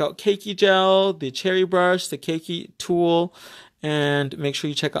you check out Cakey Gel, the Cherry Brush, the Cakey Tool. And make sure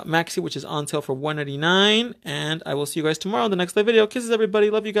you check out Maxi, which is on sale for $199. And I will see you guys tomorrow in the next live video. Kisses, everybody.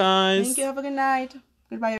 Love you guys. Thank you. Have a good night. Goodbye.